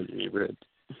like crazy neighborhoods.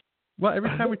 Well, every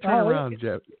time we turn around,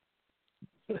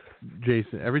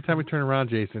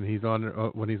 Jason, he's on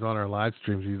when he's on our live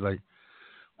streams, he's like,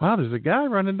 wow, there's a guy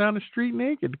running down the street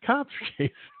naked. The cops are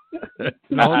chasing.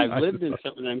 I've lived in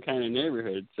some of them kind of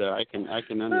neighborhoods, so I can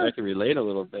relate a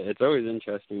little bit. It's always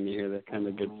interesting to hear that kind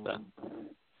of good stuff.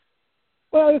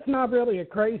 Well, it's not really a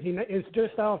crazy. It's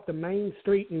just off the main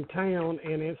street in town,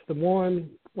 and it's the one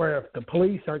where if the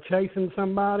police are chasing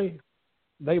somebody,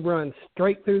 they run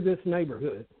straight through this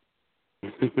neighborhood.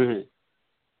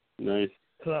 Nice.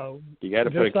 So you got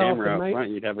to put a camera out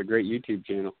front. You'd have a great YouTube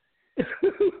channel.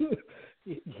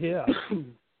 Yeah.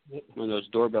 One of those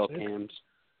doorbell cams.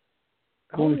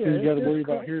 The only thing you got to worry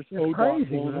about here is ODOT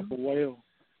blowing up a whale.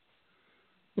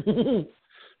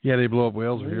 Yeah, they blow up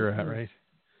whales where you're at, right?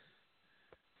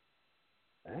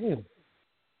 Damn.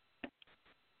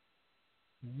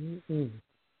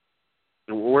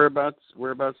 Whereabouts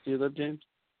do you live, James?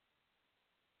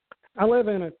 I live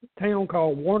in a town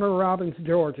called Warner Robins,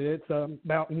 Georgia. It's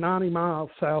about 90 miles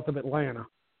south of Atlanta.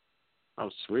 Oh,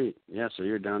 sweet. Yeah, so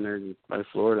you're down there by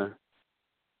Florida.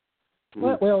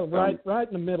 Well, right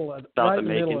in the middle of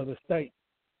the state.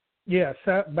 Yeah,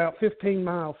 about 15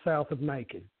 miles south of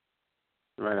Macon.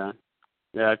 Right on.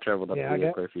 Yeah, I've traveled up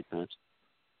there quite a few times.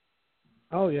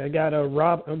 Oh yeah, I've got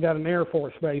an Air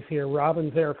Force base here,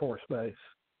 Robins Air Force Base.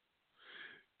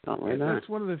 Oh, right on. That's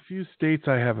one of the few states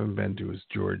I haven't been to is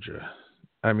Georgia.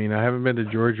 I mean, I haven't been to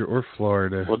Georgia or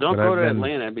Florida. Well, don't go to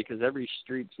Atlanta because every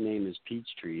street's name is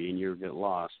Peachtree, and you'll get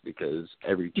lost because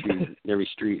every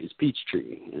street is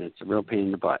Peachtree, and it's a real pain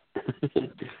in the butt.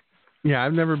 Yeah,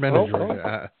 I've never been to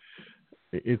Georgia.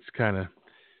 It's kind of.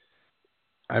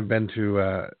 I've been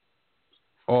to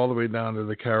all the way down to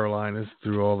the Carolinas,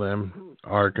 through all them,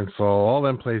 Arkansas, all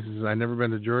them places. I've never been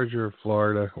to Georgia or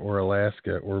Florida or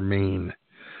Alaska or Maine.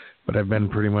 But I've been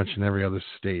pretty much in every other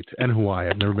state. And Hawaii.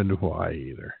 I've never been to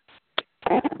Hawaii either.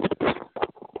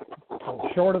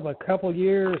 Short of a couple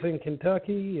years in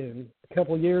Kentucky and a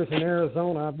couple years in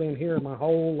Arizona, I've been here my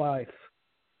whole life.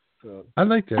 So I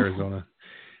liked Arizona.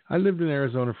 I lived in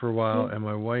Arizona for a while, and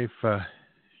my wife, I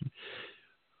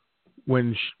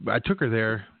took her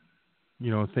there,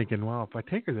 thinking, well, if I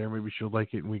take her there, maybe she'll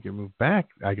like it and we can move back.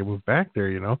 I can move back there,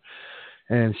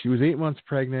 And she was 8 months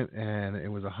pregnant, and it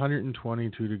was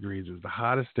 122 degrees. It was the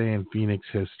hottest day in Phoenix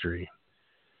history.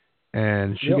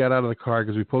 And she got out of the car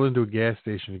because we pulled into a gas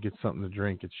station to get something to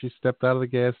drink. And she stepped out of the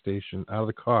gas station, out of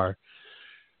the car,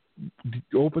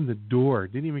 opened the door,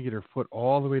 didn't even get her foot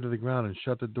all the way to the ground, and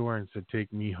shut the door and said,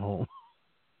 "Take me home."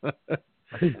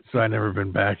 So I never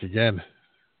been back again.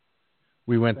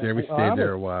 We went there. We stayed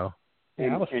there a while.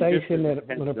 Yeah, I was stationed at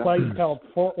a place called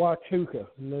Fort Huachuca,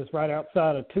 and it's right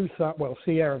outside of Tucson,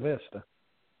 Sierra Vista.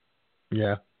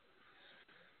 Yeah.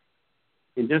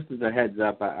 And just as a heads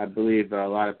up, I believe a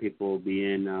lot of people will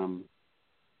be in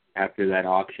after that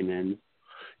auction ends.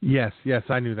 Yes,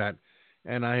 I knew that.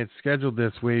 And I had scheduled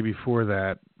this way before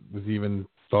that was even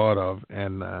thought of.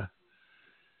 And,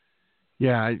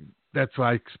 that's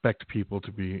why I expect people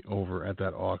to be over at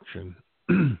that auction.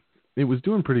 It was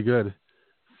doing pretty good,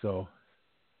 so...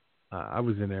 I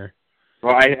was in there.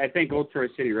 Well, I think Old Troy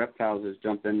City Reptiles has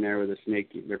jumped in there with a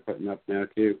snake they're putting up now,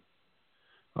 too.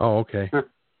 Oh, okay.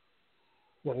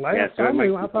 Well, last time I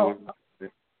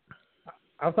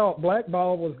thought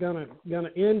Blackball was gonna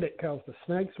end it because the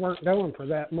snakes weren't going for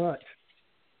that much.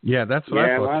 Yeah, that's what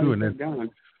I thought, too. And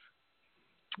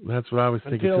that's what I was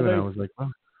thinking, too, and I was like,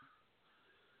 oh.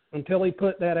 Until he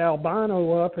put that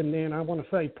albino up, and then I want to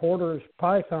say Porter's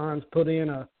Pythons put in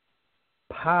a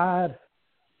pied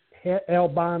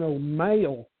albino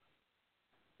male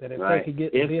that if they could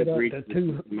get the bid up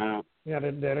to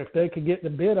that if they could get the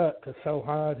bid up to so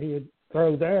high, he'd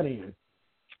throw that in.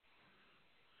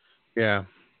 Yeah,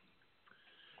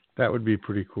 that would be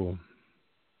pretty cool.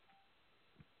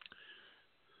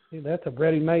 See, that's a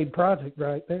ready-made project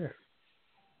right there.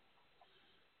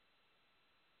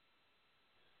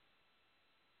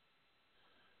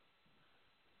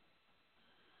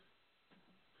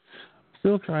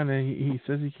 Still trying to. He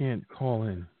says he can't call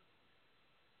in.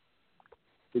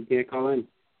 He can't call in.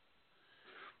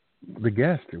 The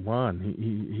guest, Juan.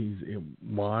 He's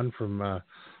Juan from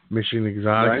Michigan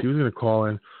Exotics. Right. He was going to call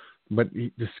in, but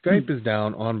the Skype is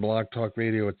down on Blog Talk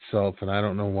Radio itself, and I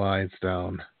don't know why it's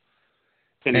down.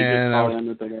 Can he just call in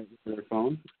with their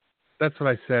phone? That's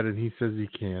what I said, and he says he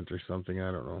can't or something.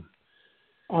 I don't know.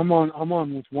 I'm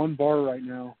on with one bar right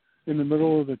now in the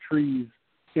middle of the trees,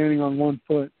 standing on one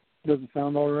foot. Does it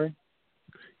sound all right?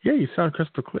 Yeah, you sound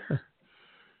crystal clear.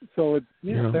 So it's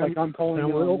like I'm calling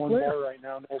you on one bar right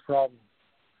now, no problem.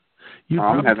 You'd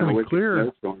probably come in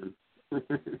clearer.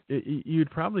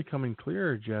 You'd probably come in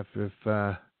clearer, Jeff, if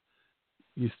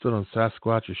you stood on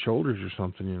Sasquatch's shoulders or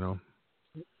something,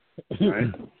 Right.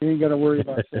 You ain't got to worry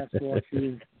about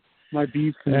Sasquatch. My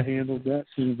beef could have handled that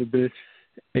son of a bitch.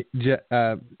 Hey,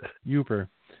 Uper,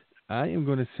 I am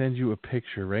going to send you a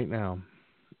picture right now.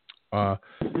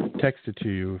 Text it to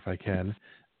you if I can.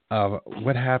 Of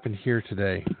what happened here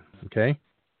today. Okay?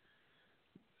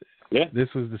 Yeah.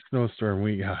 This was the snowstorm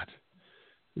we got.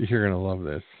 You're going to love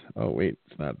this. Oh, wait,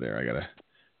 it's not there. I got to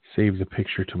save the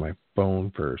picture to my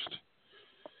phone first.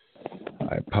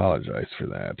 I apologize for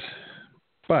that.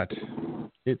 But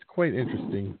it's quite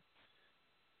interesting.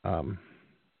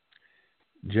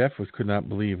 Jeff could not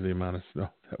believe the amount of snow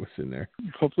that was in there.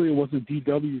 Hopefully it wasn't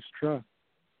DW's truck.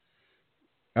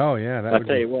 Oh, yeah. I'll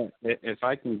tell you what, if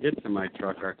I can get to my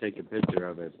truck, I'll take a picture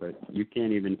of it, but you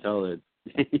can't even tell it.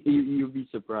 You'll be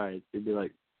surprised. You'll be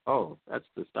like, oh, that's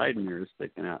the side mirror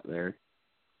sticking out there.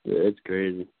 It's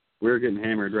crazy. We're getting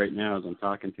hammered right now as I'm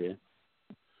talking to you.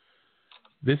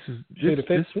 If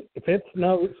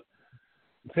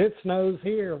it snows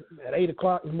here at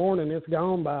 8:00 in the morning, it's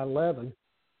gone by 11.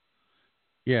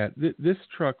 Yeah, this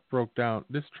truck broke down.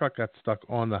 This truck got stuck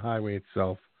on the highway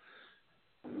itself,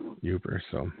 Uber.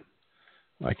 So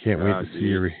I can't wait to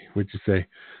see what you say.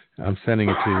 I'm sending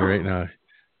it to you right now.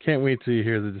 Can't wait till you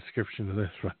hear the description of this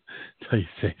one. Till you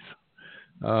say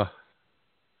so.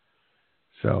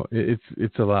 So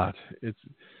it's a lot. It's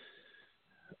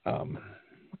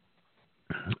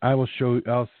I will show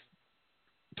us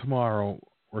tomorrow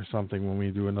or something when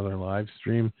we do another live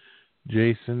stream,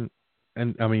 James,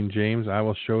 I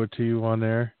will show it to you on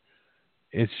there.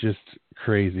 It's just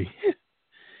crazy.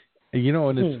 And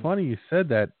it's funny you said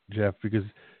that, Jeff, because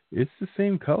it's the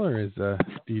same color as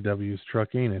DW's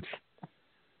truck, ain't it?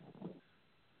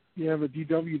 Yeah, but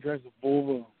DW drives a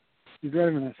Volvo. You're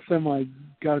driving a semi,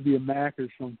 got to be a Mack or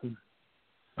something.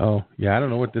 Oh, yeah, I don't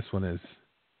know what this one is.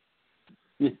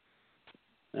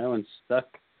 That one's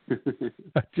stuck.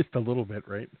 Just a little bit,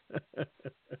 right?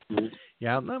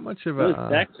 Yeah, not much of the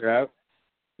stacks are out.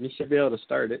 You should be able to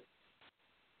start it.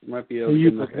 You might be able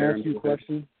to ask you a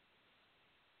question.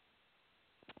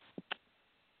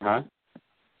 Huh?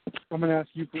 I'm going to ask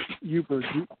you,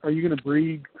 are you going to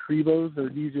breed Crebos, or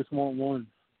do you just want one?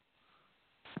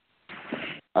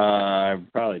 I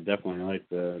probably definitely like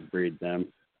to breed them,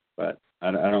 but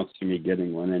I don't see me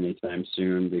getting one anytime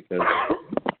soon because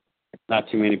not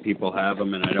too many people have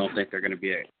them, and I don't think they're going to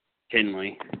be a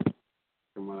Kinley,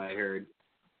 from what I heard.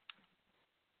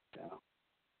 So,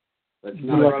 let's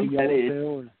not rub that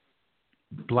in.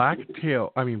 Black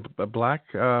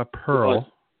Pearl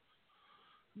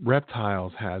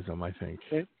Reptiles has them, I think.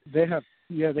 They have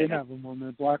them on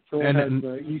there. Black Pearl has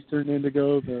the Eastern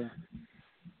Indigo, the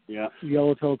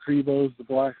Yellowtail Crebos, the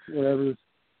black whatever.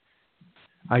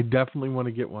 I definitely want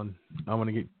to get one. I want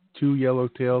to get 2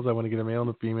 yellowtails. I want to get a male and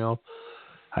a female.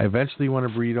 I eventually want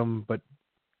to breed them, but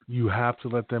you have to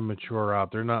let them mature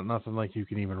out. They're not nothing like you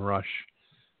can even rush,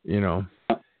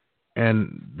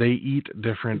 And they eat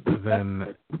different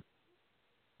than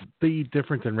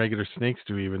regular snakes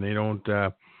do. Even they don't.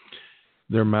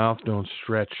 Their mouth don't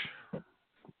stretch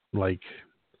like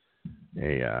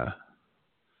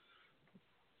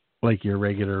like your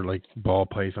regular ball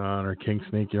python or king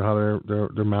snake. You know how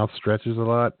their mouth stretches a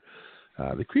lot.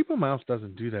 The creepo mouse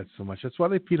doesn't do that so much. That's why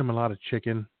they feed them a lot of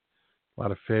chicken, a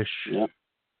lot of fish. Yeah.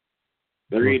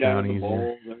 They eat out of the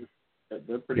bowl.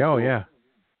 They're pretty cool. Yeah.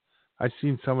 I've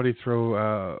seen somebody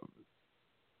throw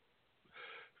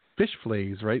fish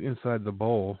fillets right inside the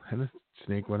bowl, and the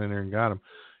snake went in there and got them.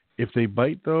 If they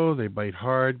bite, though, they bite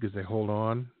hard because they hold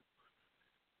on.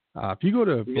 If you go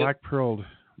to Black Pearl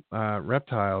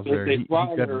Reptiles, they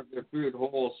swallow their food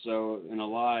whole, and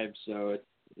alive.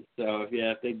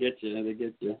 If they get you, they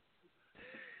get you.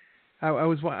 I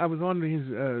was on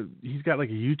his. He's got like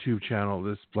a YouTube channel,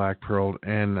 this Black Pearl,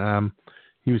 and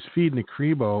he was feeding a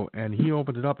Crebo, and he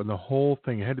opened it up, and the whole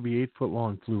thing, it had to be 8 foot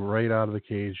long, flew right out of the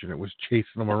cage, and it was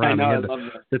chasing him around. I love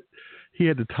that. He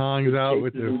had the tongs out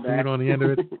with the food on the end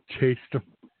of it, chased him.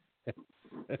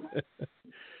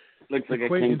 Looks like a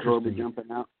king cobra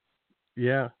jumping out.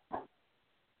 Yeah.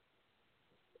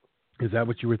 Is that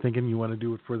what you were thinking? You want to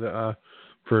do it for the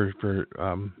for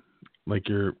like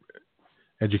your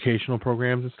educational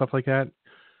programs and stuff like that?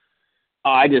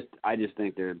 Oh, I just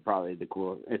think they're probably the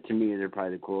coolest. To me, they're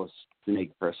probably the coolest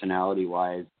snake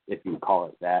personality-wise, if you call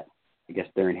it that. I guess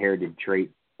their inherited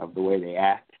trait of the way they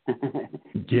act.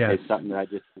 Yes. It's something that I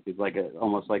just think is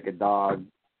almost like a dog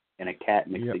and a cat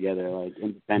mixed together, like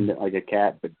independent like a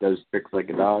cat, but does tricks like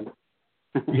a dog.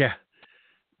 Yeah.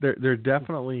 They're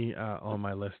definitely on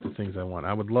my list of things I want.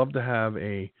 I would love to have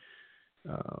a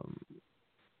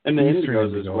and the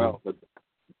indigos as well. But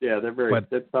yeah,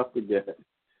 they're tough to get.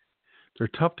 They're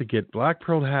tough to get. Black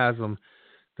Pearl has them.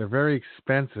 They're very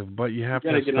expensive, but you have to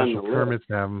have special permits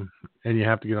to have them. and you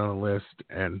have to get on a list,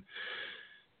 and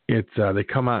it's they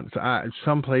come out.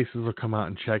 Some places will come out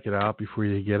and check it out before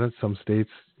you get it. Some states,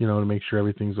 to make sure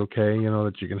everything's okay,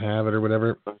 that you can have it or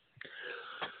whatever.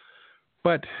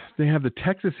 But they have the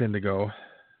Texas indigo,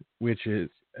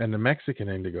 and the Mexican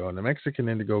indigo, and the Mexican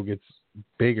indigo gets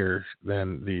bigger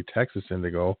than the Texas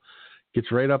indigo. Gets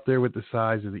right up there with the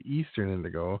size of the Eastern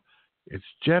indigo. It's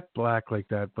jet black like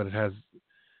that, but it has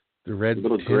the red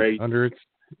tint gray under it.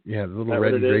 Yeah, the little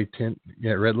red and gray tint.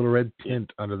 Yeah, little red tint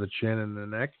under the chin and the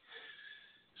neck.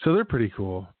 So they're pretty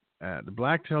cool. The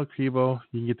black-tailed Kibo,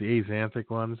 you can get the axanthic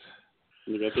ones.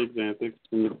 You got the axanthics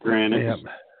and the granites.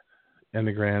 Yep. And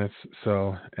the granites.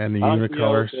 So, and the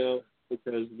unicolors.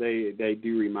 Because they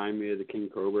do remind me of the king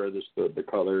cobra, the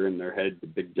color in their head, the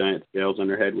big giant scales on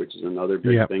their head, which is another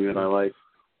big thing that I like.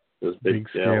 Those big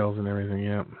scales and everything,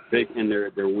 yeah. Big, and their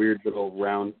weird little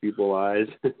round pupil eyes.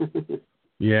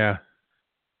 Yeah.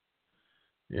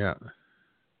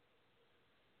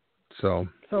 So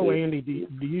Andy,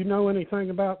 do you know anything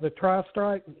about the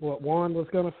tri-stripe? What Juan was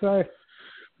going to say?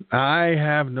 I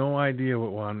have no idea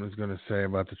what Juan was going to say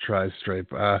about the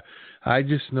tri-stripe. I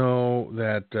just know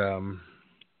that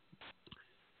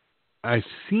I've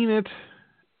seen it,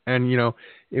 and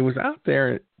it was out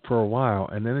there for a while,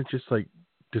 and then it just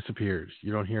disappears.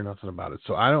 You don't hear nothing about it.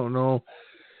 So I don't know.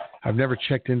 I've never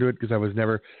checked into it because I was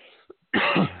never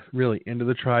really into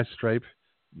the tri-stripe.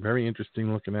 Very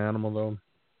interesting looking animal though.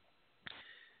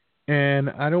 And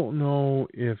I don't know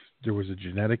if there was a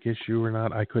genetic issue or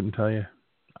not. I couldn't tell you.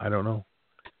 I don't know.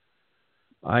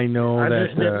 I know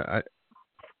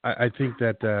I think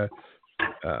that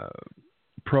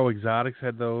Pro Exotics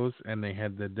had those, and they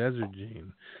had the desert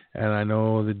gene. And I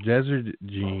know the desert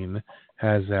gene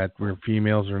has that where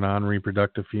females are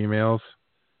non-reproductive females.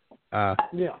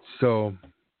 So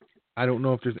I don't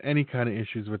know if there's any kind of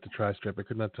issues with the tri-stripe. I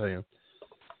could not tell you.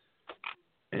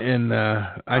 And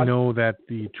I know that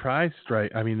the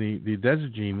tri-stripe, the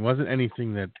desert gene wasn't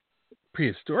anything that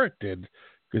prehistoric did,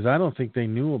 because I don't think they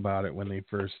knew about it when they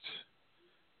first,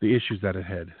 the issues that it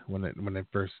had when they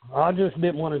first. I just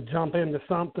didn't want to jump into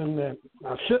something that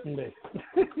I shouldn't be.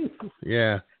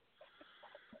 Yeah.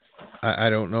 I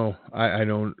don't know.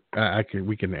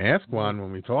 We can ask Juan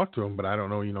when we talk to him, but I don't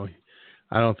know.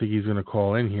 I don't think he's going to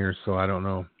call in here, so I don't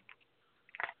know.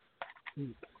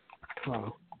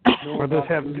 We'll just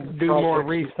have to do more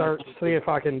research, see if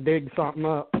I can dig something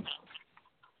up.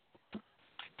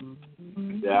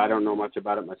 Yeah, I don't know much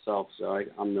about it myself, so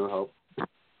I'm no help.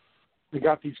 We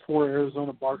got these 4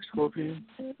 Arizona bark scorpions.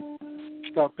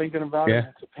 Stop thinking about it.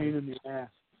 It's a pain in the ass.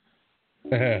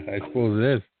 I suppose it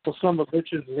is. Well, some of the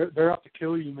bitches, they're out to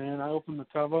kill you, man. I open the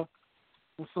tub up.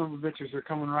 Well, some of the bitches are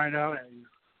coming right out at you.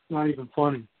 Not even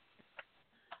funny.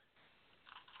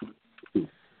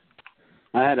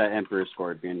 I had an emperor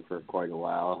scorpion for quite a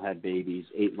while. Had babies,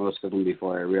 ate most of them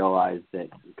before I realized that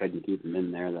you couldn't keep them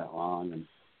in there that long. And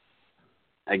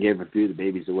I gave a few of the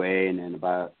babies away, and then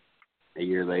about a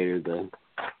year later, the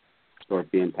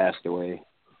scorpion passed away.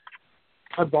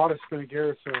 I bought a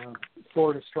Spinagarus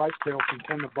Florida striped tail from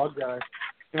Ken the Bug Guy,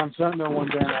 and I'm sitting there one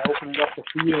day and I opened it up the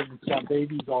field and it's got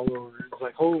babies all over it. It's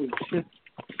like, holy shit.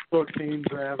 So it came,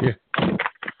 grab it.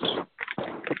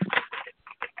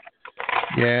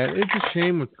 Yeah, it's a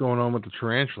shame what's going on with the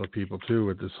tarantula people too,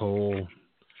 with this whole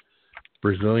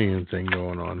Brazilian thing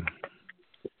going on.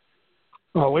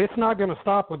 Oh, it's not going to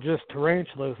stop with just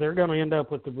tarantulas. They're going to end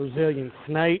up with the Brazilian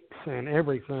snakes and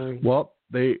everything. Well,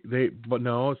 but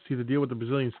no, see, the deal with the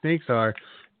Brazilian snakes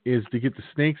is to get the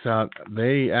snakes out,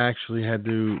 they actually had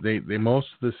to, most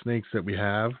of the snakes that we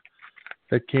have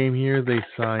that came here, they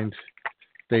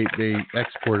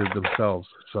exported themselves.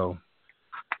 So,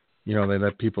 they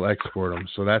let people export them.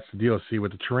 So that's the deal. See,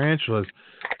 with the tarantulas,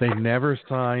 they never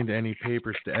signed any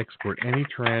papers to export any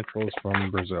tarantulas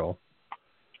from Brazil.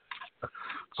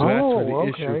 So that's where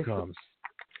the issue comes.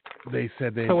 They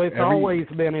said So it's always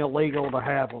been illegal to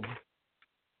have them.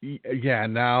 Yeah,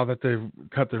 now that they've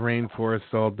cut the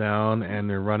rainforests all down and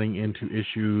they're running into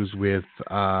issues with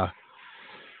them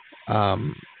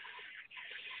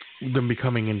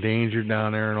becoming endangered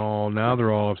down there and all, now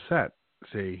they're all upset,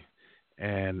 see,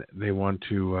 and they want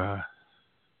to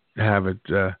have it.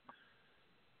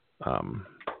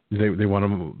 They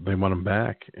want them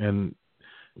back, and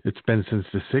it's been since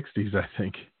the 60s, I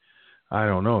think. I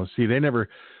don't know. See, they never,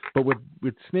 but with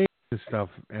snakes and stuff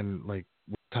and like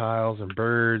reptiles and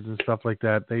birds and stuff like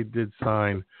that, they did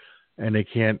sign, and they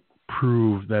can't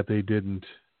prove that they didn't.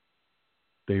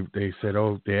 They said,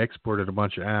 they exported a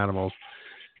bunch of animals,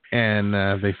 and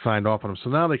they signed off on them. So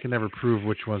now they can never prove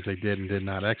which ones they did and did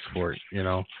not export,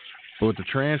 But with the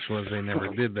tarantulas, they never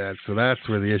did that. So that's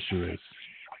where the issue is.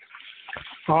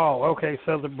 Oh, okay.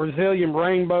 So the Brazilian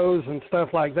rainbows and stuff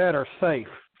like that are safe.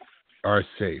 Are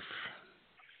safe.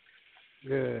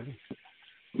 Good.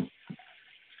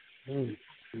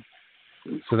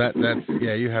 So that's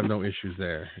you have no issues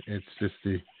there. It's just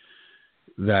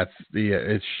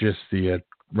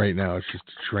right now it's just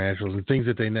the tarantulas and things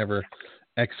that they never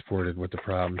exported. What the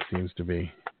problem seems to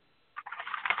be.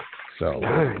 So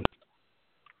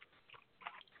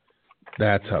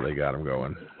that's how they got them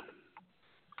going.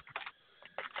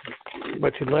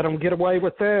 But you let them get away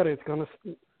with that, it's going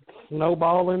to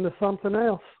snowball into something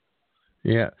else.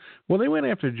 Yeah. Well, they went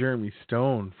after Jeremy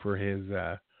Stone for his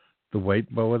the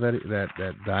white boa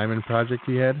that diamond project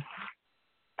he had.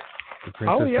 The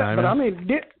Princess Diamond. But I mean,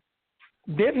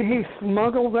 didn't he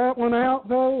smuggle that one out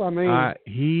though? I mean,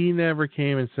 he never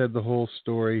came and said the whole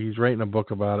story. He's writing a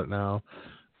book about it now.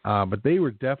 But they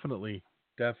were definitely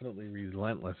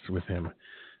relentless with him.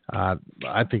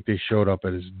 I think they showed up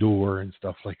at his door and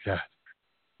stuff like that.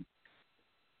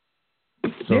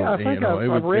 So, yeah, I think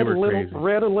I've read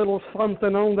a little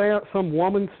something on that. Some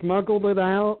woman smuggled it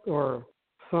out or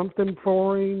something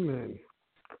for him. And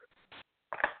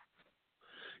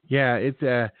yeah, it's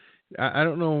I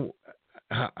don't know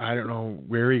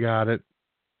where he got it.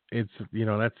 It's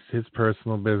that's his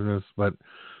personal business. But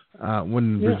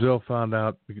when Brazil found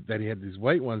out that he had these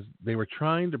white ones, they were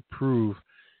trying to prove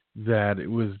that it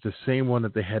was the same one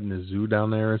that they had in the zoo down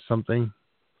there or something,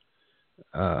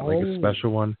 like a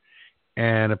special one.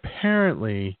 And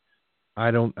apparently,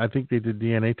 I think they did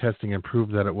DNA testing and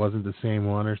proved that it wasn't the same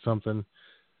one or something.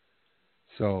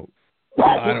 So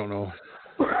I don't know.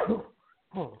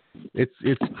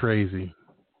 It's crazy.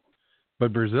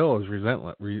 But Brazil is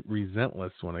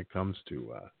relentless when it comes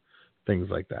to things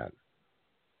like that.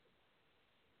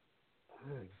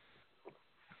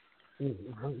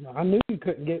 I knew you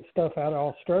couldn't get stuff out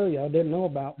of Australia. I didn't know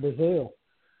about Brazil.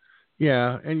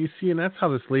 Yeah, and you see, and that's how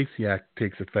this Lacey Act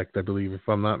takes effect, I believe, if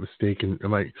I'm not mistaken.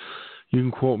 You can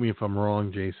quote me if I'm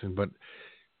wrong, Jason, but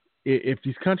if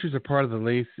these countries are part of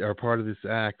this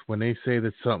act, when they say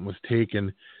that something was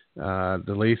taken, the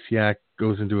Lacey Act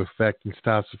goes into effect and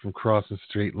stops it from crossing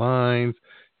straight lines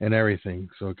and everything,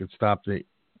 so it could stop the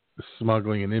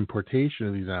smuggling and importation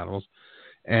of these animals,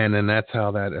 and then that's how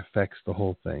that affects the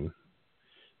whole thing.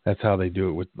 That's how they do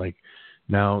it with,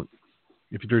 now,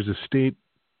 if there's a state,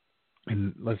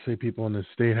 and let's say people in the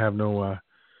state have no,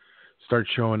 start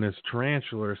showing this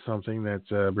tarantula or something that's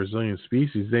a Brazilian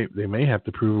species, they may have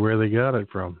to prove where they got it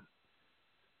from.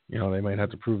 They might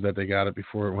have to prove that they got it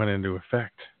before it went into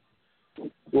effect.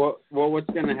 Well, what's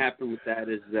going to happen with that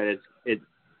is that it's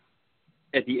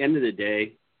at the end of the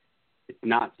day, it's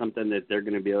not something that they're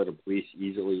going to be able to police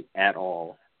easily at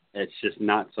all. It's just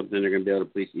not something they're going to be able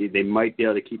to police. They might be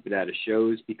able to keep it out of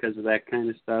shows because of that kind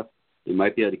of stuff. They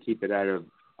might be able to keep it out of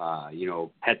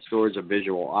pet stores or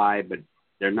visual eye, but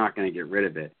they're not going to get rid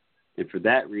of it. And for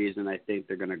that reason, I think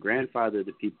they're going to grandfather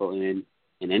the people in,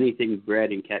 and anything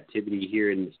bred in captivity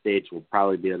here in the States will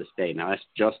probably be able to stay. Now, that's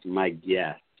just my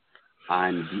guess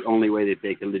on the only way that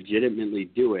they can legitimately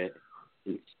do it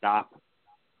and stop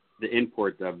the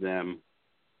import of them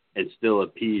and still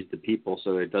appease the people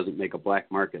so it doesn't make a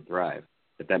black market thrive,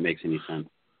 if that makes any sense.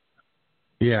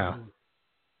 Yeah.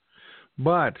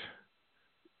 But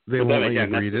they won't let you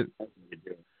breed it.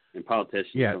 And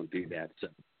politicians don't do that. So.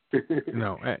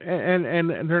 No, and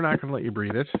they're not going to let you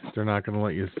breed it. They're not going to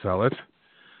let you sell it.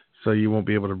 So you won't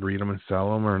be able to breed them and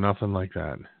sell them or nothing like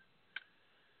that.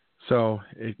 So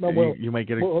you might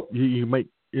get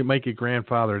it might get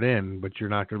grandfathered in, but you're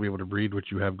not going to be able to breed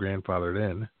what you have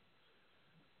grandfathered in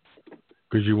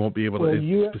because you won't be able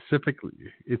to.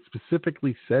 It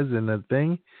specifically says in that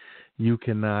thing you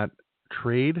cannot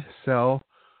trade, sell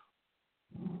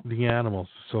the animals.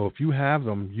 So if you have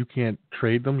them, you can't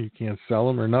trade them, you can't sell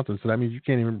them or nothing. So that means you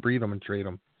can't even breed them and trade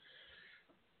them.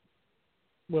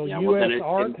 Will U.S.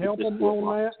 ARC help them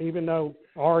on that, even though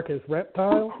ARC is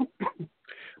reptile?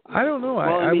 I don't know.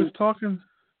 I was talking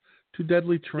to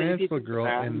Deadly Tarantula Girl,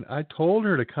 and I told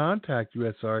her to contact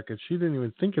U.S. ARC, and she didn't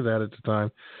even think of that at the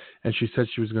time. And she said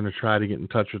she was going to try to get in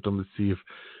touch with them to see if,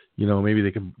 maybe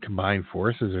they can combine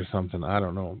forces or something. I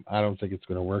don't know. I don't think it's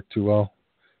going to work too well.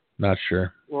 Not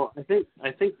sure. Well, I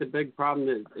think the big problem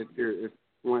is if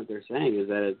what they're saying is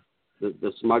that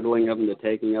the smuggling of them, the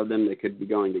taking of them, they could be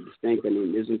going extinct. I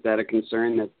mean, isn't that a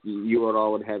concern that you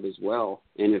all would have as well?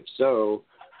 And if so,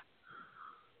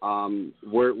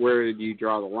 where do you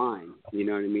draw the line? You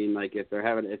know what I mean? Like if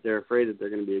they're afraid that they're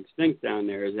going to be extinct down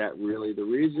there, is that really the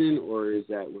reason, or is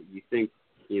that what you think?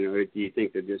 Do you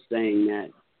think they're just saying that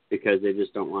because they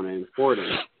just don't want to import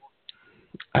them?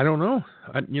 I don't know.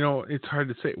 It's hard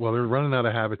to say. Well, they're running out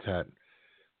of habitat.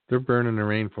 they're burning the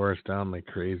rainforest down like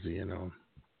crazy, you know.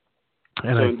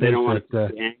 And so I think they don't want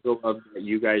that, the angle of that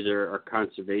you guys are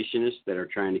conservationists that are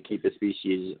trying to keep the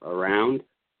species around.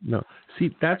 No,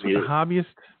 see, that's what the hobbyists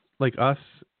like us,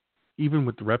 even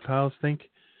with the reptiles, think.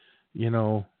 You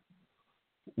know,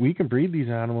 we can breed these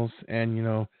animals, and you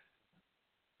know,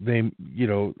 they, you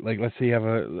know, like let's say you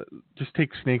have just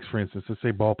take snakes for instance. Let's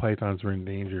say ball pythons were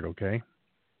endangered, okay?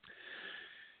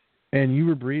 And you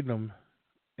were breeding them,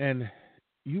 and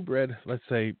you bred, let's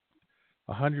say,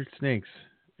 100 snakes,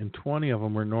 and 20 of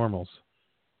them were normals.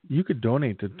 You could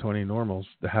donate the 20 normals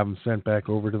to have them sent back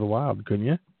over to the wild, couldn't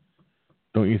you?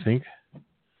 Don't you think?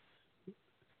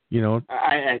 You know,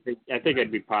 I think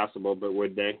it'd be possible, but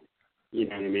would they? You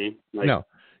know what I mean? Like, no.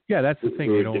 Yeah, that's the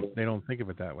thing. They don't think of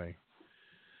it that way.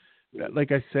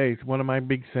 Like I say, one of my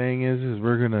big saying is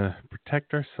we're gonna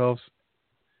protect ourselves.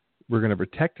 We're gonna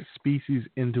protect a species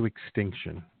into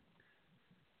extinction.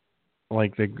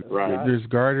 Like there's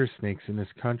garter snakes in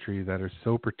this country that are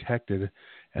so protected,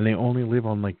 and they only live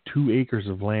on like 2 acres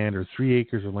of land or 3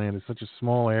 acres of land. It's such a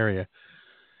small area.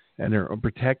 And they're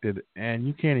protected, and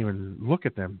you can't even look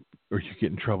at them, or you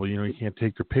get in trouble. You know, you can't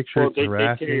take their picture. Well, they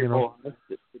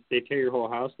tear your whole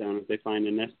house down if they find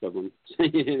a nest of them.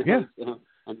 You know? Yeah. So,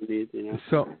 underneath, you know.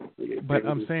 So, but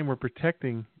I'm saying we're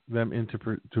protecting them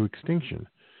to extinction.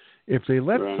 If they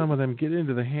let some of them get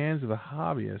into the hands of the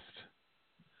hobbyists,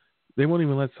 they won't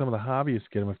even let some of the hobbyists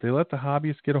get them. If they let the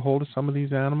hobbyists get a hold of some of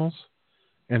these animals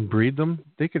and breed them,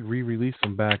 they could re-release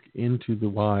them back into the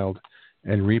wild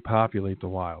and repopulate the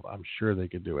wild. I'm sure they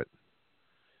could do it.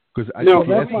 Because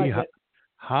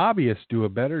hobbyists do a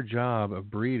better job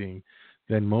of breeding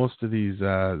than most of these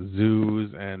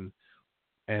zoos and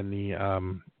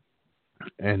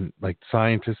like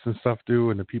scientists and stuff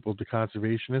do, and the people, the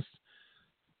conservationists.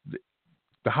 The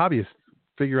hobbyists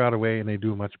figure out a way, and they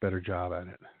do a much better job at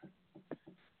it.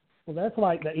 Well, that's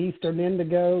like the eastern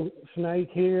indigo snake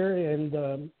here and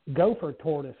the gopher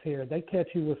tortoise here. They catch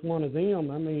you with one of them.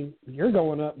 I mean, you're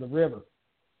going up the river.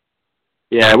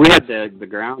 Yeah, we had the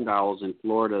ground owls in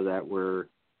Florida that were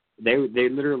they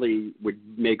literally would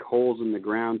make holes in the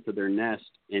ground for their nest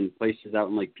in places out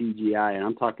in like PGI, and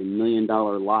I'm talking $1 million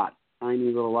lot, tiny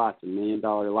little lots, $1 million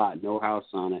lot, no house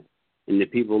on it, and the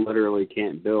people literally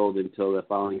can't build until the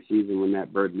following season when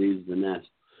that bird leaves the nest.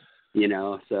 You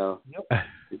know, so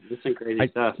it's some crazy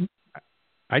stuff.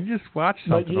 I just watched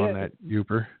something on that,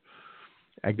 Uper.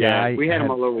 A guy we had him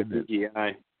all over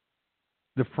PGI.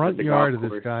 The front yard of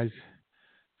this guy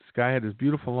had this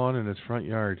beautiful lawn in his front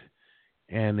yard,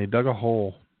 and they dug a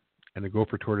hole, and the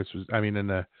gopher tortoise was. I mean,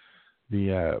 and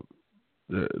the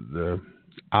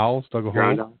owls dug a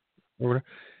hole over there,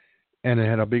 and it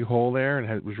had a big hole there,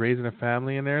 and it was raising a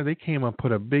family in there. They came up,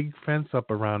 put a big fence up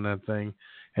around that thing.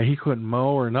 And he couldn't mow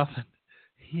or nothing.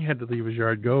 He had to leave his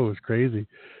yard go. It was crazy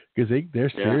because they're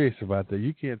serious about that.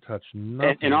 You can't touch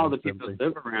nothing. And all the people that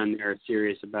live around there are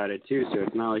serious about it too. So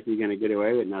it's not like you're going to get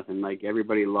away with nothing. Like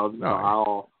everybody loves the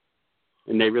owl,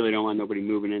 and they really don't want nobody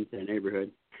moving into the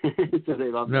neighborhood. So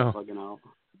they love the fucking owl.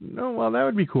 No, well, that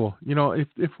would be cool. You know,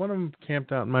 if one of them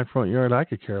camped out in my front yard, I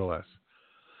could care less.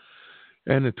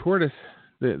 And the tortoise,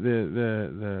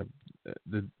 the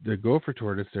gopher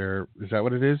tortoise, there is that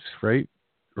what it is, right?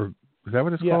 Or is that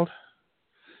what it's called?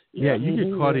 Yeah, you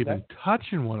get caught even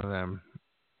touching one of them,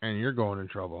 and you're going in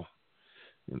trouble.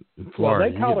 In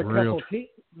Florida, they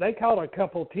caught a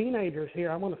couple teenagers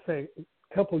here. I want to say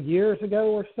a couple years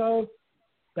ago or so.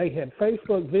 They had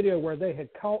Facebook video where they had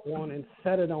caught one and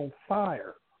set it on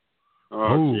fire.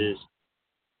 Oh, jeez.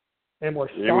 And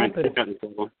were stomping.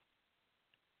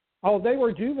 Oh, they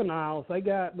were juveniles. They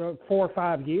got 4 or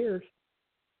 5 years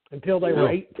until they were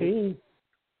 18.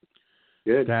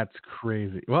 Good. That's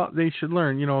crazy. Well, they should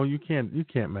learn. You know, you can't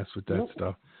mess with that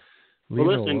stuff. Well,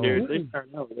 listen, dude. They start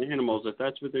out with animals. If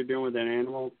that's what they're doing with that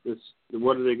animal,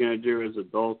 what are they going to do as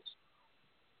adults?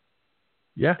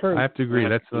 Yeah, I have to agree.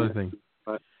 That's another thing.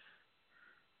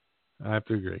 I have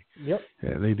to agree. Yep.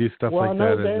 Yeah, they do stuff like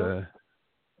that.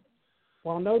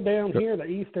 Well, I know down here the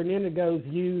eastern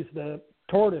indigos use the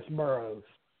tortoise burrows.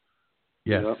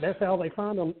 Yes. That's how they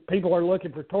find them. People are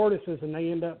looking for tortoises, and they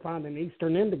end up finding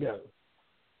eastern indigo.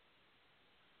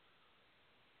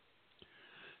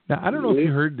 Now, I don't know if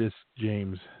you heard this,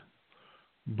 James,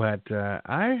 but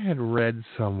I had read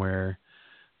somewhere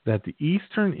that the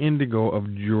eastern indigo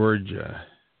of Georgia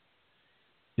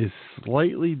is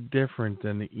slightly different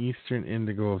than the eastern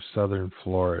indigo of southern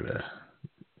Florida.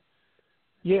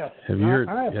 Yes. Have you heard?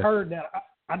 I have heard that.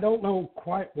 I don't know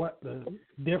quite what the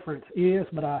difference is,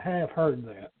 but I have heard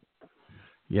that.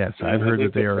 Yes, I've heard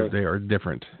that they are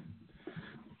different.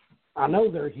 I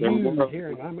know they're huge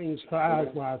here. I mean,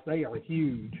 size-wise, they are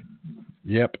huge.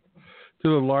 Yep. To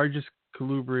the largest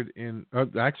colubrid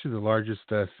actually the largest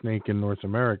snake in North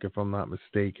America, if I'm not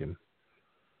mistaken.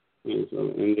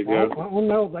 Indigo. Oh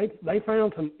no, they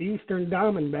found some eastern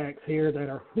diamondbacks here that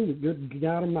are good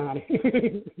God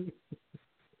Almighty.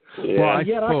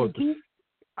 Well,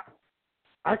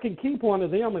 I can keep one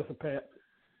of them as a pet.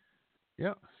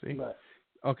 Yeah, see. But,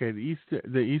 okay,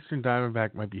 the eastern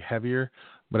diamondback might be heavier,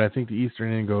 but I think the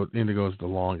eastern indigo is the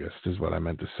longest, is what I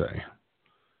meant to say.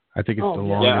 I think it's the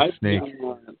longest snake.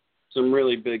 Some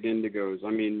really big indigos.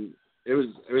 I mean, it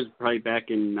was probably back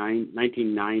in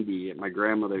 1990 at my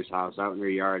grandmother's house out in her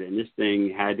yard, and this thing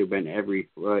had to have been every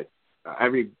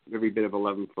bit of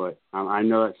 11 foot. I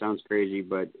know that sounds crazy,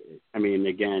 but I mean,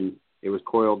 again, it was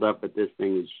coiled up, but this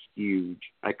thing was huge.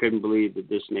 I couldn't believe that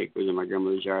this snake was in my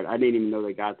grandmother's yard. I didn't even know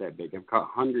they got that big. I've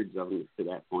caught hundreds of them to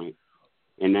that point,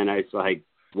 and then I was like,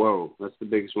 whoa, that's the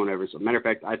biggest one ever. So, matter of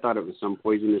fact, I thought it was some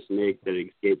poisonous snake that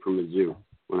escaped from a zoo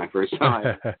when I first saw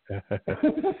it.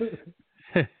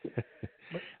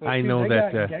 I know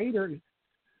that. Gators.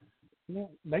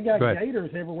 They got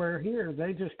gators everywhere here.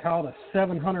 They just caught a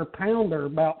 700-pounder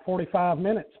about 45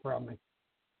 minutes from me.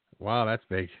 Wow, that's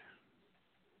big.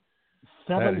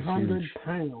 700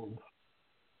 pounds.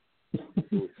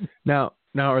 Now,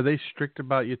 are they strict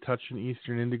about you touching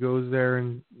eastern indigos there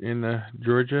in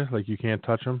Georgia? Like you can't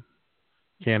touch them?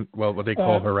 What they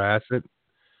call harass it?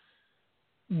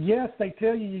 Yes, they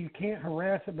tell you can't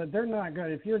harass it, but they're not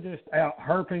good. If you're just out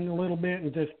herping a little bit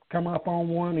and just come up on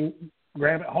one and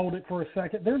grab it, hold it for a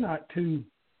second, they're not too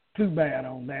bad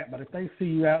on that. But if they see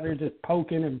you out there just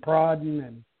poking and prodding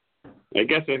and I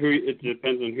guess it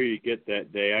depends on who you get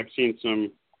that day. I've seen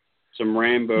some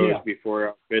Rambos before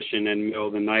out fishing in the middle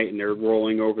of the night, and they're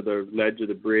rolling over the ledge of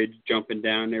the bridge, jumping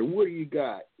down there. What do you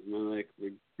got? And I'm like,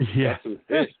 we got some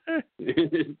fish.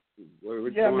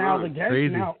 What's going on?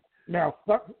 Crazy. Now,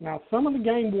 some of the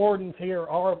game wardens here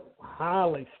are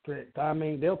highly strict. I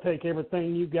mean, they'll take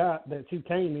everything you got that you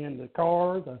came in, the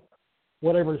car,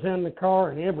 whatever's in the car,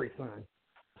 and everything.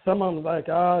 Some of them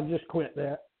are like, just quit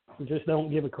that. Just don't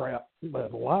give a crap.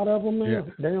 But a lot of them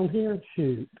down here,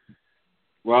 shoot.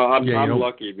 Well, I'm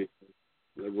lucky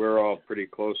because we're all pretty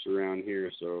close around here,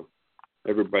 so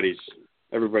everybody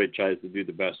tries to do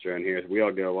the best around here. We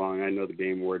all get along. I know the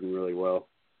game warden really well.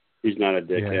 He's not a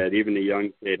dickhead. Even the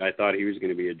young kid, I thought he was going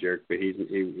to be a jerk, but he's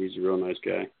a real nice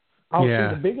guy. Oh,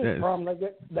 see, the biggest problem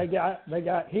they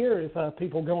got here is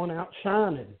people going out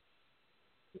shining.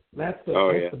 That's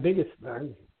the biggest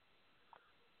thing.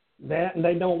 That, and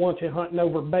they don't want you hunting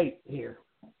over bait here.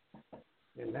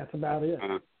 And that's about it.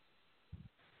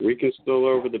 We can still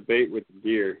over the bait with the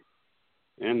deer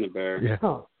and the bear. Yeah.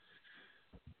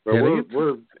 But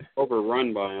we're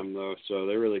overrun by them, though, so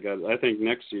they really got. I think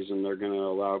next season they're going to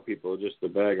allow people just to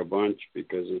bag a bunch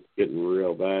because it's getting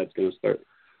real bad. It's going to start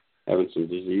having some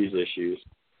disease issues.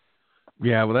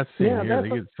 Yeah, well, that's the same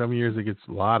here. Some years it gets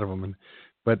a lot of them,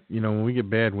 but when we get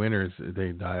bad winters,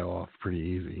 they die off pretty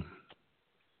easy.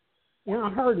 Yeah,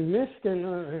 I heard in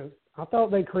Michigan, I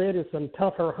thought they created some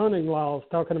tougher hunting laws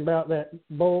talking about that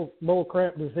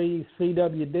bullcrap disease,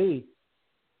 CWD.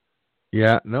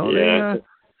 Yeah, no,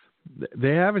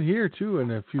 they have it here too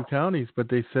in a few counties, but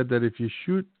they said that if you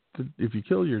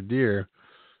kill your deer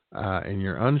and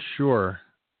you're unsure,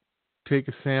 take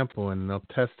a sample and they'll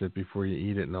test it before you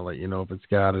eat it, and they'll let you know if it's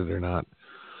got it or not.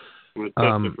 I'm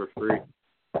gonna test it for free.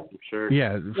 I'm sure.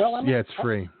 Yeah, it's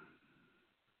free.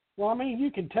 Well, I mean, you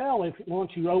can tell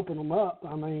once you open them up.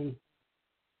 I mean,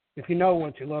 if you know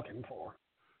what you're looking for.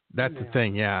 That's the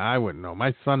thing. Yeah, I wouldn't know.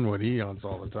 My son would. He hunts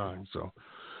all the time. So,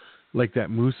 like that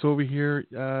moose over here,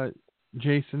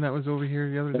 Jason, that was over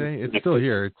here the other day. It's still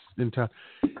here. It's in town.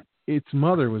 Its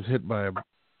mother was hit by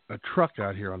a truck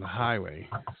out here on the highway.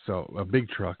 So a big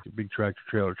tractor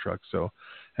trailer truck. So,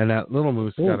 and that little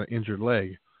moose got an injured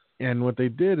leg. And what they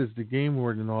did is the game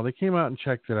warden and all, they came out and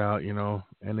checked it out,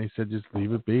 and they said, just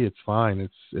leave it be. It's fine.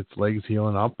 Its leg's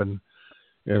healing up, and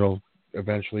it'll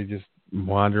eventually just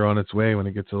wander on its way when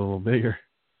it gets a little bigger.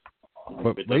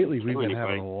 But lately we've been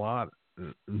having a lot.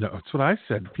 No, that's what I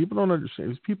said. People don't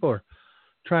understand. People are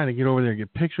trying to get over there and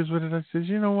get pictures with it. I said,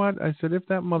 you know what? I said, if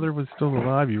that mother was still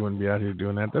alive, you wouldn't be out here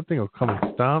doing that. That thing will come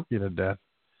and stomp you to death.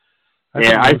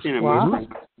 I've seen a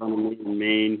moose in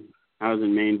Maine. I was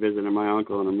in Maine visiting my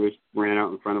uncle, and a moose ran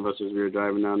out in front of us as we were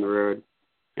driving down the road.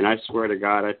 And I swear to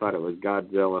God, I thought it was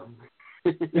Godzilla.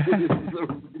 So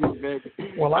big.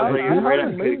 Well, it came right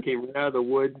out of the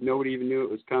woods. Nobody even knew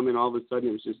it was coming. All of a sudden,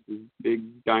 it was just this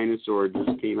big dinosaur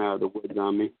just came out of the woods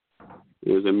on me.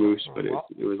 It was a moose, but it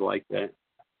was like that.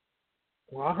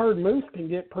 Well, I heard moose can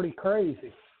get pretty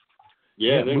crazy.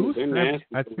 Yeah, moose. they're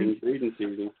nasty in breeding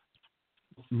season.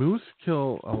 Moose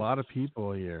kill a lot of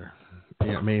people a year.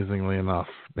 Yeah, amazingly enough,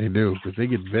 they do because they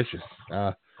get vicious.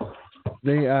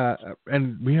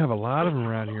 And we have a lot of them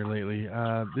around here lately.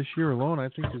 This year alone, I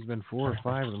think there's been 4 or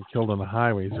 5 of them killed on the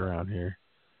highways around here,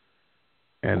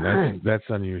 and that's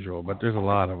unusual. But there's a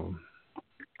lot of them.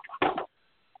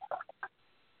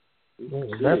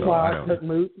 That's why I couldn't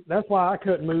move. That's why I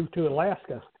couldn't move to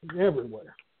Alaska. They're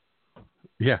everywhere.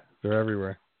 Yeah, they're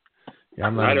everywhere. Yeah,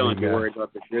 I don't have to worry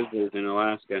about the grizzlies in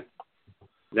Alaska.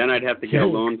 Then I'd have to get a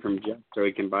loan from Jeff so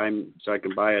I can buy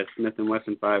a Smith &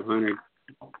 Wesson 500.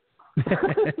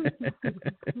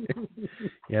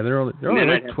 Yeah, they're only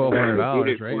like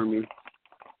 $1,200, right? For me.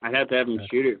 I'd have to have them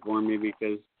shoot it for me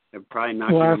because they'd probably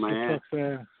knock it on my ass.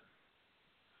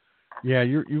 Yeah,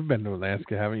 you've been to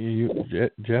Alaska, haven't you,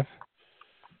 Jeff?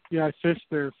 Yeah, I fished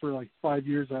there for like 5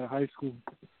 years out of high school.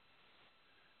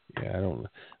 Yeah,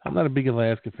 I'm not a big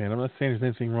Alaska fan. I'm not saying there's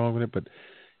anything wrong with it, but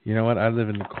you know what? I live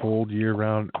in the cold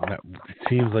year-round. It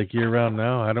seems like year-round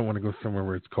now. I don't want to go somewhere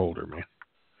where it's colder, man.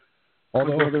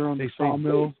 Although my brother owned a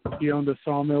sawmill. He owned a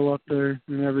sawmill up there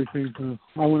and everything. So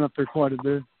I went up there quite a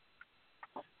bit.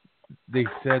 They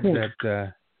said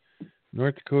that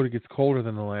North Dakota gets colder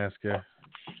than Alaska,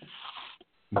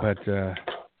 but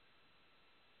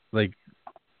like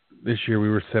this year we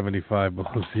were 75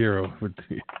 below zero.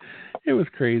 It was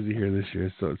crazy here this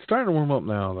year. So it's starting to warm up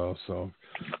now, though. So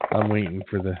I'm waiting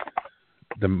for the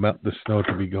snow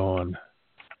to be gone.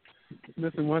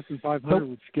 Smith & Wesson 500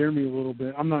 would scare me a little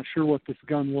bit. I'm not sure what this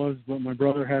gun was, but my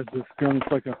brother has this gun.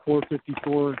 It's like a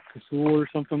 454 Casull or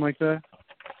something like that.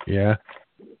 Yeah.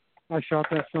 I shot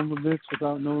that son of a bitch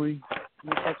without knowing.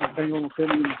 That fucking thing almost hit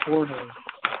me in the forehead.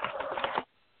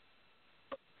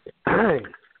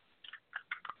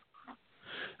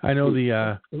 I know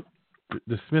the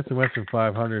Smith & Wesson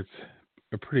 500's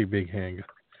a pretty big handgun.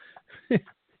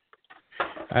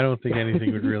 I don't think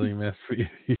anything would really mess with you.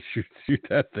 You shoot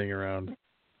that thing around.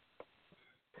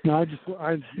 No, I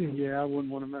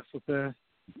wouldn't want to mess with that.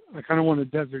 I kind of want a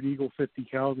Desert Eagle 50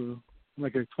 cal though,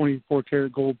 like a 24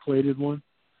 karat gold plated one.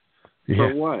 Yeah.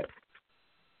 For what?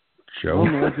 Show.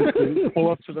 Just to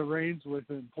pull up to the range with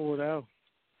it and pull it out.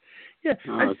 Yeah,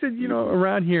 I said,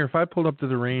 around here, if I pulled up to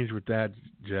the range with that,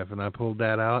 Jeff, and I pulled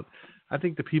that out, I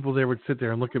think the people there would sit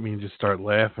there and look at me and just start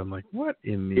laughing, like, what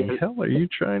in the hell are you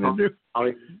trying to do?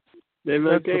 They'd be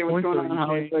like, hey, what's going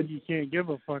on? You can't give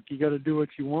a fuck. You got to do what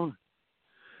you want.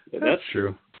 Yeah, that's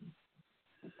true.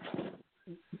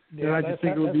 Yeah, I just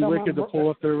think it would be wicked to pull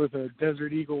up there with a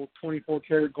Desert Eagle 24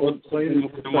 karat gold plate and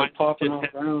start popping off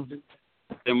rounds.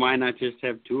 Then why not just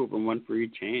have 2 of them, 1 for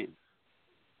each hand?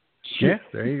 Yeah,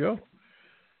 there you go.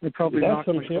 They probably knock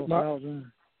myself out.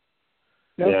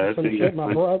 That's some shit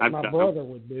my brother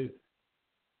would do.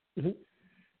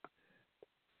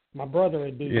 My brother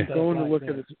would do. Yeah. Going to look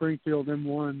at a Springfield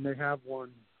M1. They have one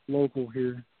local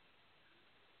here.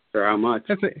 For how much?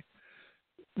 I think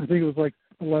it was like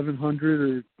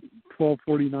 $1,100 or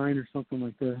 $1,249 or something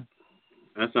like that.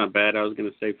 That's not bad. I was going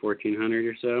to say $1,400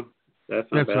 or so. That's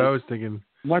bad. What I was thinking.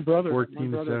 My brother has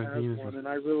 17. one, and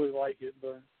I really like it,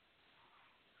 but.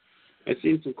 I've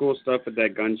seen some cool stuff at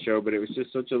that gun show, but it was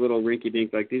just such a little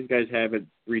rinky-dink. Like, these guys have it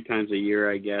 3 times a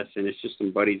year, I guess, and it's just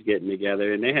some buddies getting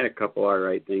together. And they had a couple all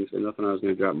right things, but nothing I was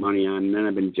going to drop money on. And then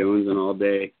I've been jonesing all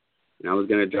day, and I was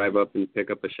going to drive up and pick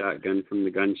up a shotgun from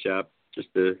the gun shop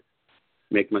just to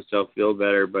make myself feel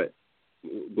better. But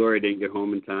Gloria didn't get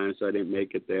home in time, so I didn't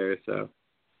make it there. So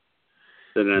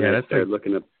then I started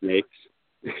looking up snakes.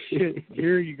 Shit,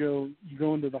 here you go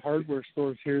into the hardware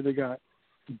stores here. They got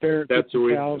Barrett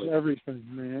cows, everything,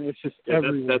 man. It's just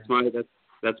everywhere.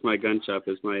 That's my gun shop.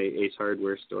 Is my Ace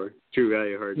Hardware store, True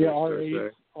Value Hardware store. Yeah,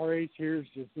 our Ace here is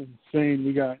just insane.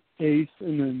 We got Ace,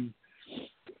 and then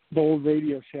the old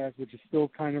Radio Shack, which is still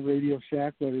kind of Radio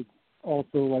Shack, but it's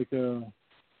also like a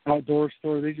outdoor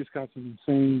store. They just got some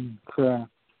insane crap.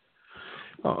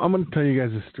 I'm going to tell you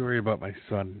guys a story about my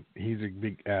son. He's a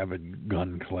big avid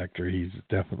gun collector. He's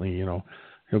definitely, he'll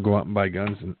go out and buy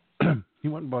guns, and he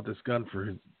went and bought this gun for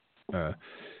his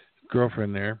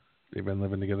girlfriend there. They've been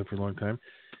living together for a long time.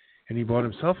 And he bought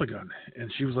himself a gun.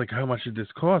 And she was like, how much did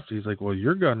this cost? He's like, well,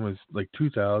 your gun was like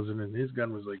 $2,000 and his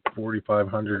gun was like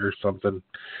 $4,500 or something.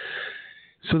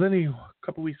 So then a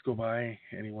couple weeks go by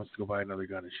and he wants to go buy another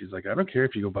gun. And she's like, I don't care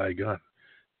if you go buy a gun.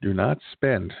 Do not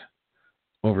spend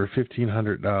over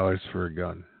 $1,500 for a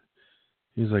gun.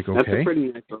 He's like, okay. That's a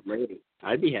pretty nice lady.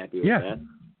 I'd be happy with that.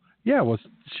 Yeah, well,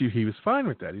 he was fine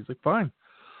with that. He's like, fine.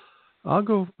 I'll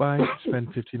go spend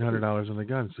 $1,500 on the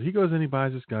gun. So he goes and he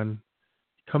buys this gun.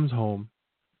 He comes home,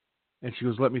 and she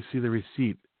goes, let me see the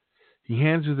receipt. He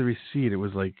hands her the receipt. It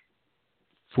was like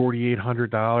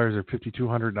 $4,800 or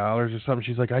 $5,200 or something.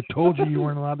 She's like, I told you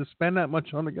weren't allowed to spend that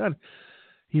much on the gun.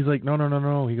 He's like,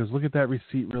 no. He goes, look at that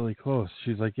receipt really close.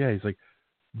 She's like, yeah. He's like,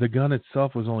 the gun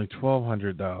itself was only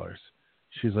 $1,200.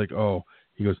 She's like, oh.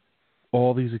 He goes,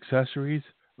 all these accessories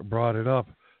brought it up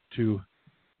to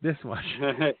this much.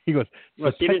 He goes,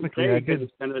 well, so she technically didn't say I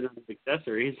did spend it on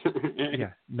accessories.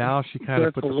 Yeah. Now she kind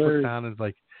of put the foot down and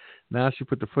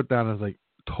like,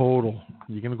 total.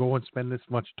 You're gonna go and spend this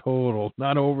much total,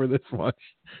 not over this much.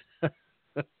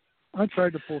 I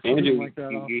tried to pull something like that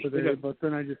off today, but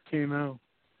then I just came out.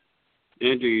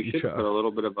 Andrew, you should put a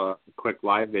little bit of a quick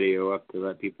live video up to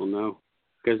let people know,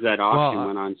 because that auction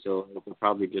went on, so people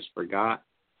probably just forgot.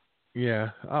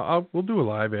 Yeah, we'll do a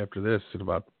live after this in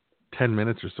about 10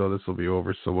 minutes or so. This will be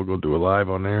over, so we'll go do a live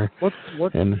on there.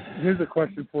 Here's a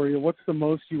question for you. What's the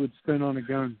most you would spend on a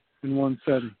gun in one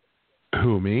setting?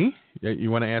 Who, me?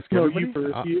 You want to ask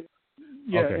everybody?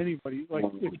 Okay. Anybody. Like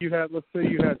if you had, let's say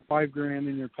you had $5,000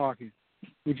 in your pocket,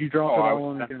 would you drop it all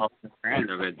on a gun?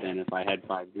 $1,000 of it then if I had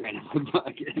 $5,000 in my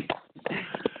pocket.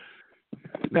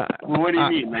 No, well, what do you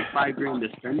mean? Like $5,000 to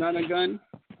spend on a gun?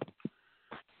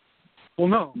 Well,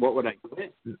 no. What would I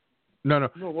get? No.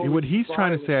 What he's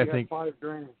trying to say, I think.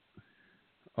 $5,000.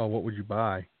 Oh, what would you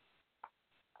buy?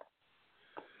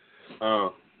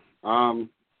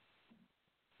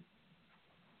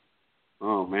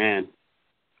 Oh man.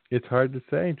 It's hard to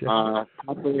say, Jeff.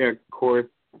 Probably a Core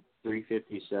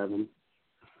 357.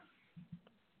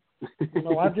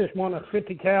 No, I just want a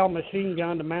 50 cal machine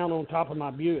gun to mount on top of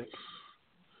my Buick.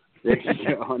 There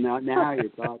you go. Now you're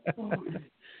talking.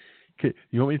 Okay,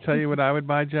 you want me to tell you what I would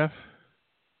buy, Jeff?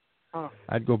 Huh.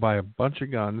 I'd go buy a bunch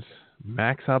of guns,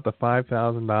 max out the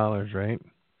 $5,000, right?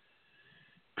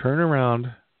 Turn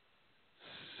around,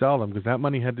 sell them, because that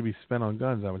money had to be spent on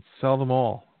guns. I would sell them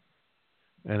all,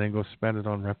 and then go spend it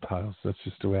on reptiles. That's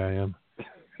just the way I am.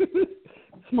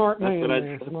 Smart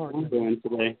man, smart man. Doing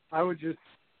today. I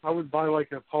would buy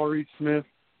like a Paul Reed Smith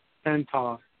 10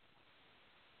 top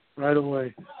right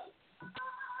away.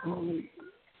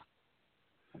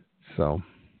 So,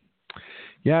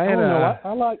 yeah,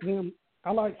 I like them.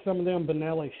 I like some of them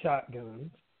Benelli shotguns.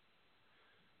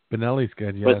 Benelli's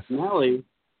good, yes.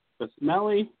 But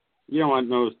Smelly, you don't want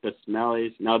those the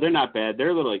Smellies. No, they're not bad. They're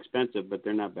a little expensive, but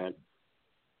they're not bad.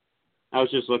 I was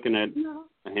just looking at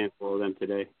a handful of them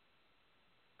today.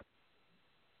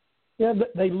 Yeah,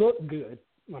 but they look good.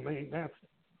 I mean,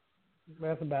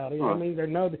 that's about it. I mean,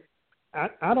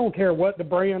 I don't care what the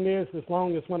brand is, as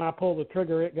long as when I pull the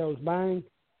trigger, it goes bang.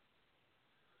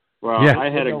 Well, yeah. I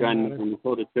had a gun when you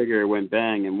pulled the trigger, it went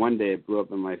bang, and one day it blew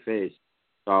up in my face.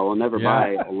 So I will never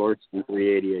buy a Lordstown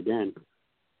 380 again.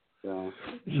 So.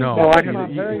 No, I can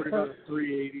afford a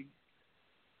 380.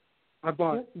 I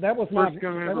bought that was my first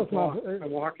gun I ever bought. I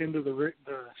walk into the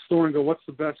store and go, "What's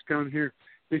the best gun here?"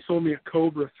 They sold me a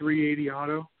Cobra 380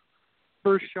 auto.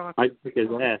 First shot, I took his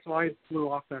ass. Slide flew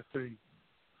off that thing.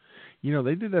 You know,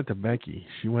 they did that to Becky.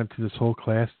 She went to this whole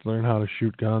class to learn how to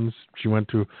shoot guns. She went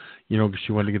to,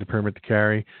 she wanted to get a permit to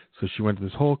carry. So she went to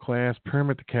this whole class,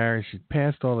 permit to carry. She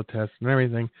passed all the tests and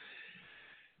everything.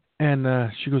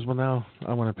 And she goes, well, now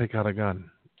I want to pick out a gun.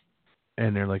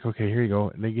 And they're like, okay, here you go.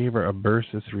 And they gave her a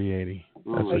Bursa 380.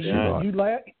 That's what she bought.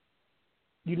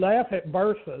 You laugh at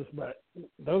Bursas, but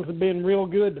those have been real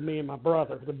good to me and my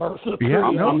brother. The Bursa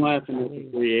 380. Yeah, I'm laughing at the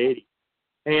 380.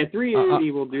 Hey, a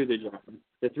 380 will do the job.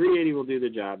 The 380 will do the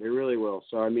job. It really will.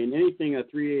 So I mean, anything a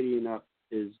 380 and up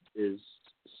is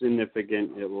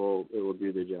significant. It will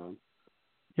do the job.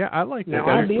 Yeah, I like that.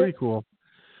 That's pretty cool.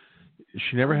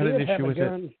 She never had an issue with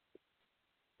it.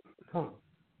 Huh.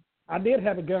 I did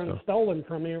have a gun stolen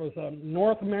from me. It was a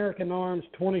North American Arms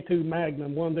 22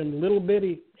 Magnum, one of them little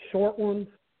bitty short ones.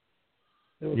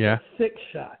 It was a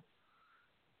 6-shot.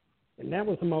 And that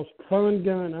was the most fun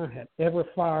gun I had ever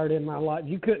fired in my life.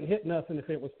 You couldn't hit nothing if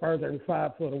it was further than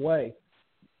 5 foot away.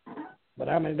 But,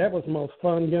 I mean, that was the most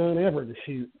fun gun ever to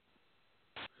shoot.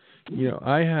 You know,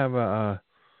 I have a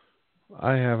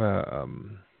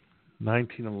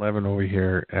 1911 over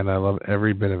here, and I love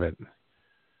every bit of it.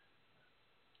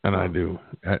 And I do.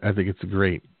 I think it's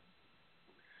great.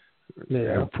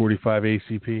 Yeah. 45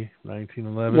 ACP,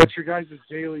 1911. What's your guys'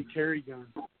 daily carry gun?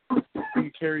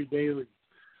 You carry daily?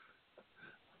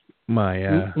 Mine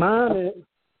is.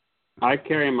 I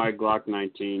carry my Glock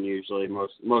 19 usually.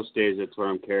 Most days that's what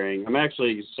I'm carrying. I'm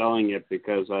actually selling it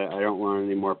because I don't want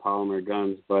any more polymer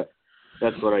guns, but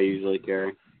that's what I usually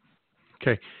carry.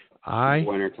 Okay.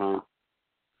 Wintertime.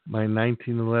 My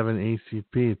 1911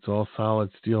 ACP, it's all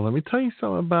solid steel. Let me tell you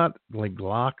something about like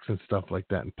Glocks and stuff like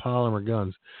that and polymer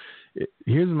guns.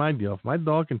 Here's my deal. If my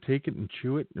dog can take it and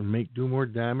chew it and do more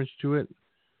damage to it,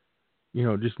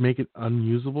 just make it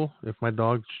unusable. If my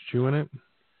dog's chewing it,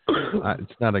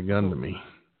 it's not a gun to me.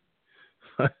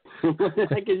 What the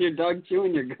heck is your dog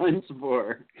chewing your guns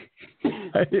for?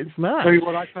 It's not. Tell you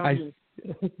what I found.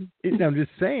 I'm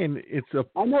just saying it's a.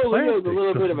 I know Leo's a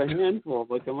little bit of a handful,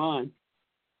 but come on.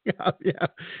 Yeah.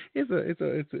 It's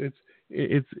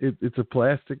a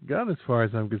plastic gun as far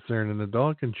as I'm concerned, and the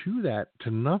dog can chew that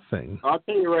to nothing. I'll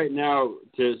tell you right now,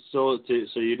 so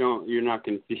you're not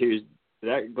confused.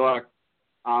 That Glock,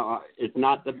 it's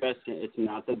not the best. It's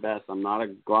not the best. I'm not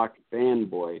a Glock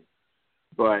fanboy,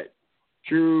 but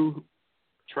true,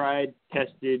 tried,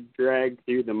 tested, dragged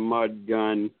through the mud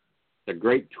gun. The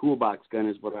great toolbox gun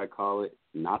is what I call it.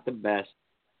 Not the best,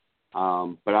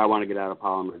 but I want to get out of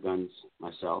polymer guns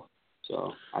myself.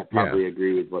 So I probably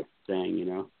agree with what you're saying,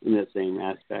 in the same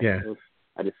aspect. Yeah.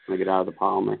 I just want to get out of the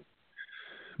polymer.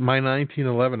 My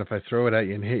 1911, if I throw it at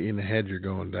you and hit you in the head, you're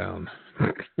going down.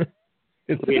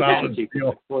 You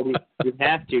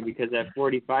have to because that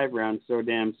 45 round's so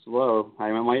damn slow. I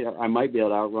might be able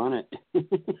to outrun it.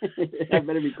 I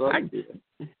better be close to you.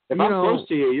 If I'm close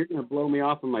to you, you're going to blow me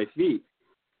off of my feet.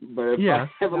 But if I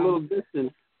have a little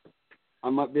distance, I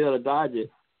might be able to dodge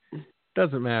it.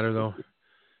 Doesn't matter though.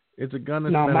 It's a gun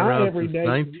that's been around since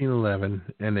 1911,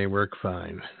 and they work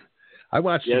fine. I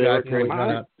watched a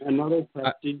guy another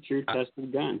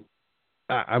tested gun.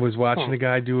 I was watching a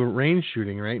guy do a range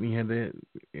shooting, right? And he had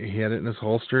it in his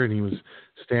holster, and he was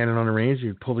standing on the range.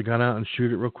 He'd pull the gun out and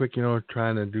shoot it real quick,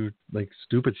 trying to do like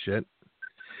stupid shit.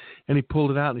 And he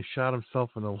pulled it out and he shot himself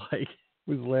in the leg.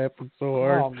 He was laughing so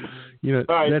hard.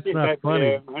 That's not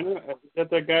funny. I know. Is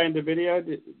that guy in the video?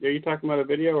 Are you talking about a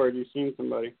video, or have you seen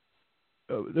somebody?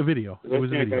 The video. It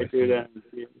was a video.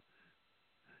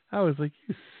 I was like,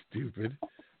 you stupid.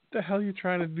 What the hell are you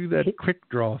trying to do that quick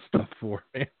draw stuff for,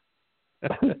 man?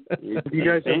 Have you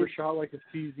guys ever shot like a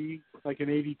CZ, like an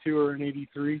 82 or an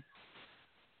 83?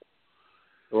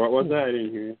 What was that? I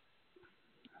didn't hear you.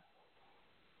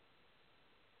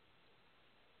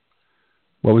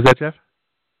 What was that, Jeff?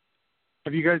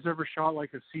 Have you guys ever shot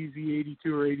like a CZ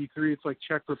 82 or 83? It's like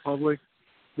Czech Republic.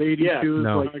 The 82 is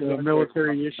like the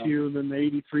military issue, and then the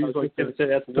 83 is like the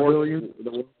civilian.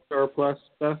 The War Plus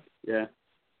stuff. Yeah.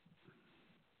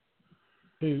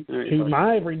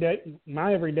 My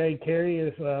everyday carry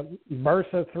is a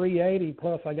Versa 380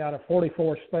 plus I got a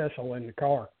 44 Special in the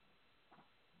car.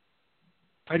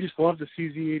 I just love the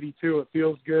CZ82. It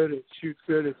feels good. It shoots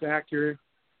good. It's accurate.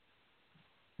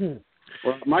 Well,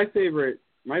 my favorite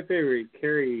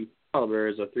carry caliber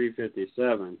is a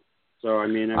 357. So I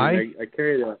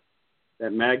carry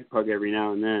that mag pug every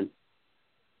now and then.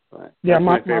 But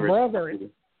my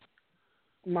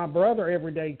brother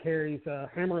every day carries a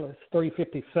hammerless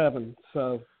 357.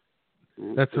 So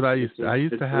that's what I used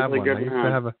to have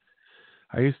one.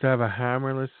 I used to have a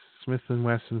hammerless Smith &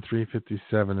 Wesson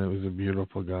 357. It was a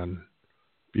beautiful gun.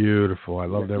 Beautiful. I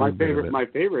loved every bit of it. My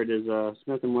favorite is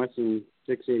Smith & Wesson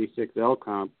 686 L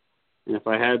Comp. And if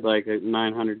I had like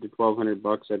 $900 to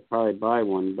 $1,200, I'd probably buy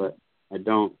one, but I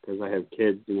don't because I have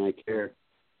kids and I care.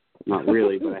 Not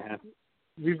really, but I have.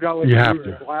 We've got like you have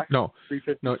to. Black No,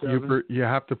 you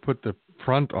have to put the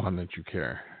front on that you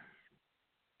care.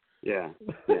 Yeah.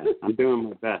 I'm doing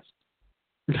my best.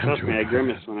 Trust me, I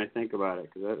grimace when I think about it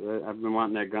because I've been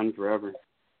wanting that gun forever.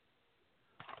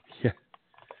 Yeah.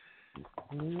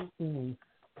 Mm-hmm.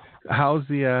 How's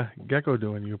the gecko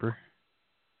doing, Uber?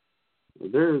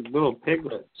 They're little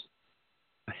piglets.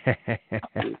 They're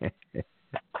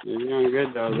doing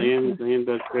good, though. Liam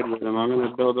does good with them. I'm going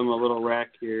to build them a little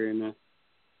rack here in a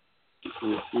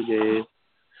few days.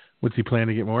 What's he planning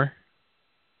to get more?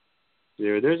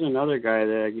 Dude, there's another guy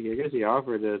that I guess he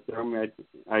offered to throw me.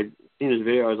 I seen his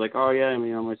video. I was like, oh, yeah,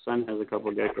 my son has a couple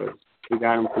of geckos. We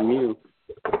got them from you.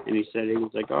 And he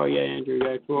was like, oh, yeah, Andrew,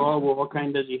 yeah, cool. Oh, well, what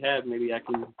kind does he have? Maybe I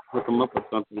can hook him up with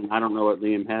something. I don't know what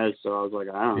Liam has, so I was like,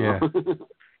 I don't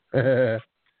know.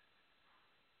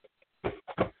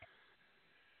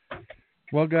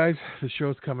 Well, guys, the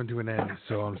show's coming to an end,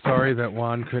 so I'm sorry that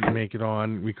Juan couldn't make it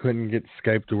on. We couldn't get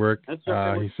Skype to work. That's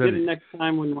okay. He said next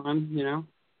time when Juan, Yeah,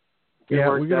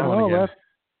 we're going to want again.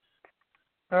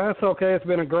 That's okay. It's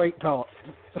been a great talk.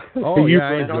 Oh, yeah,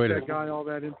 I enjoyed it. I got that guy all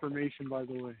that information, by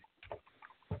the way.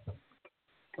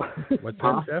 What's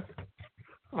that, Jeff?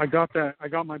 I got that. I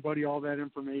got my buddy all that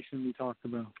information we talked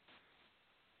about.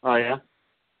 Oh, yeah?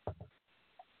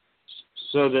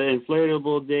 So the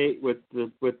inflatable date with the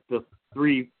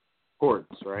 3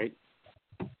 ports, right?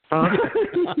 Huh?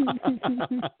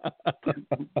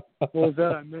 What was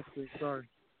that? I missed it. Sorry.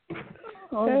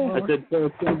 I said, so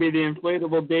it's going to be the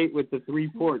inflatable date with the 3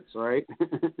 ports, right?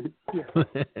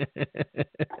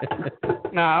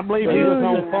 Now, No, I believe he was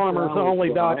on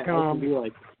farmersonly.com.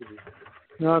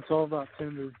 No, it's all about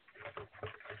Tinder.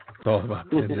 It's all about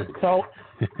Tinder. So,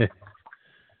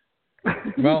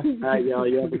 well, all right, y'all.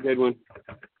 You have a good one.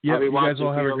 Yep, you guys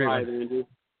all have a great live, one. Andrew.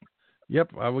 Yep,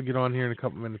 I will get on here in a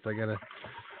couple minutes. I gotta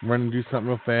run and do something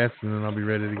real fast, and then I'll be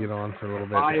ready to get on for a little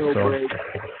bit.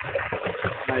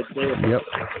 Break. Yep.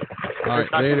 All right,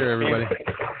 later, everybody.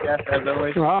 Yes, as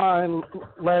always. all right,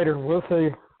 later. We'll see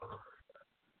you.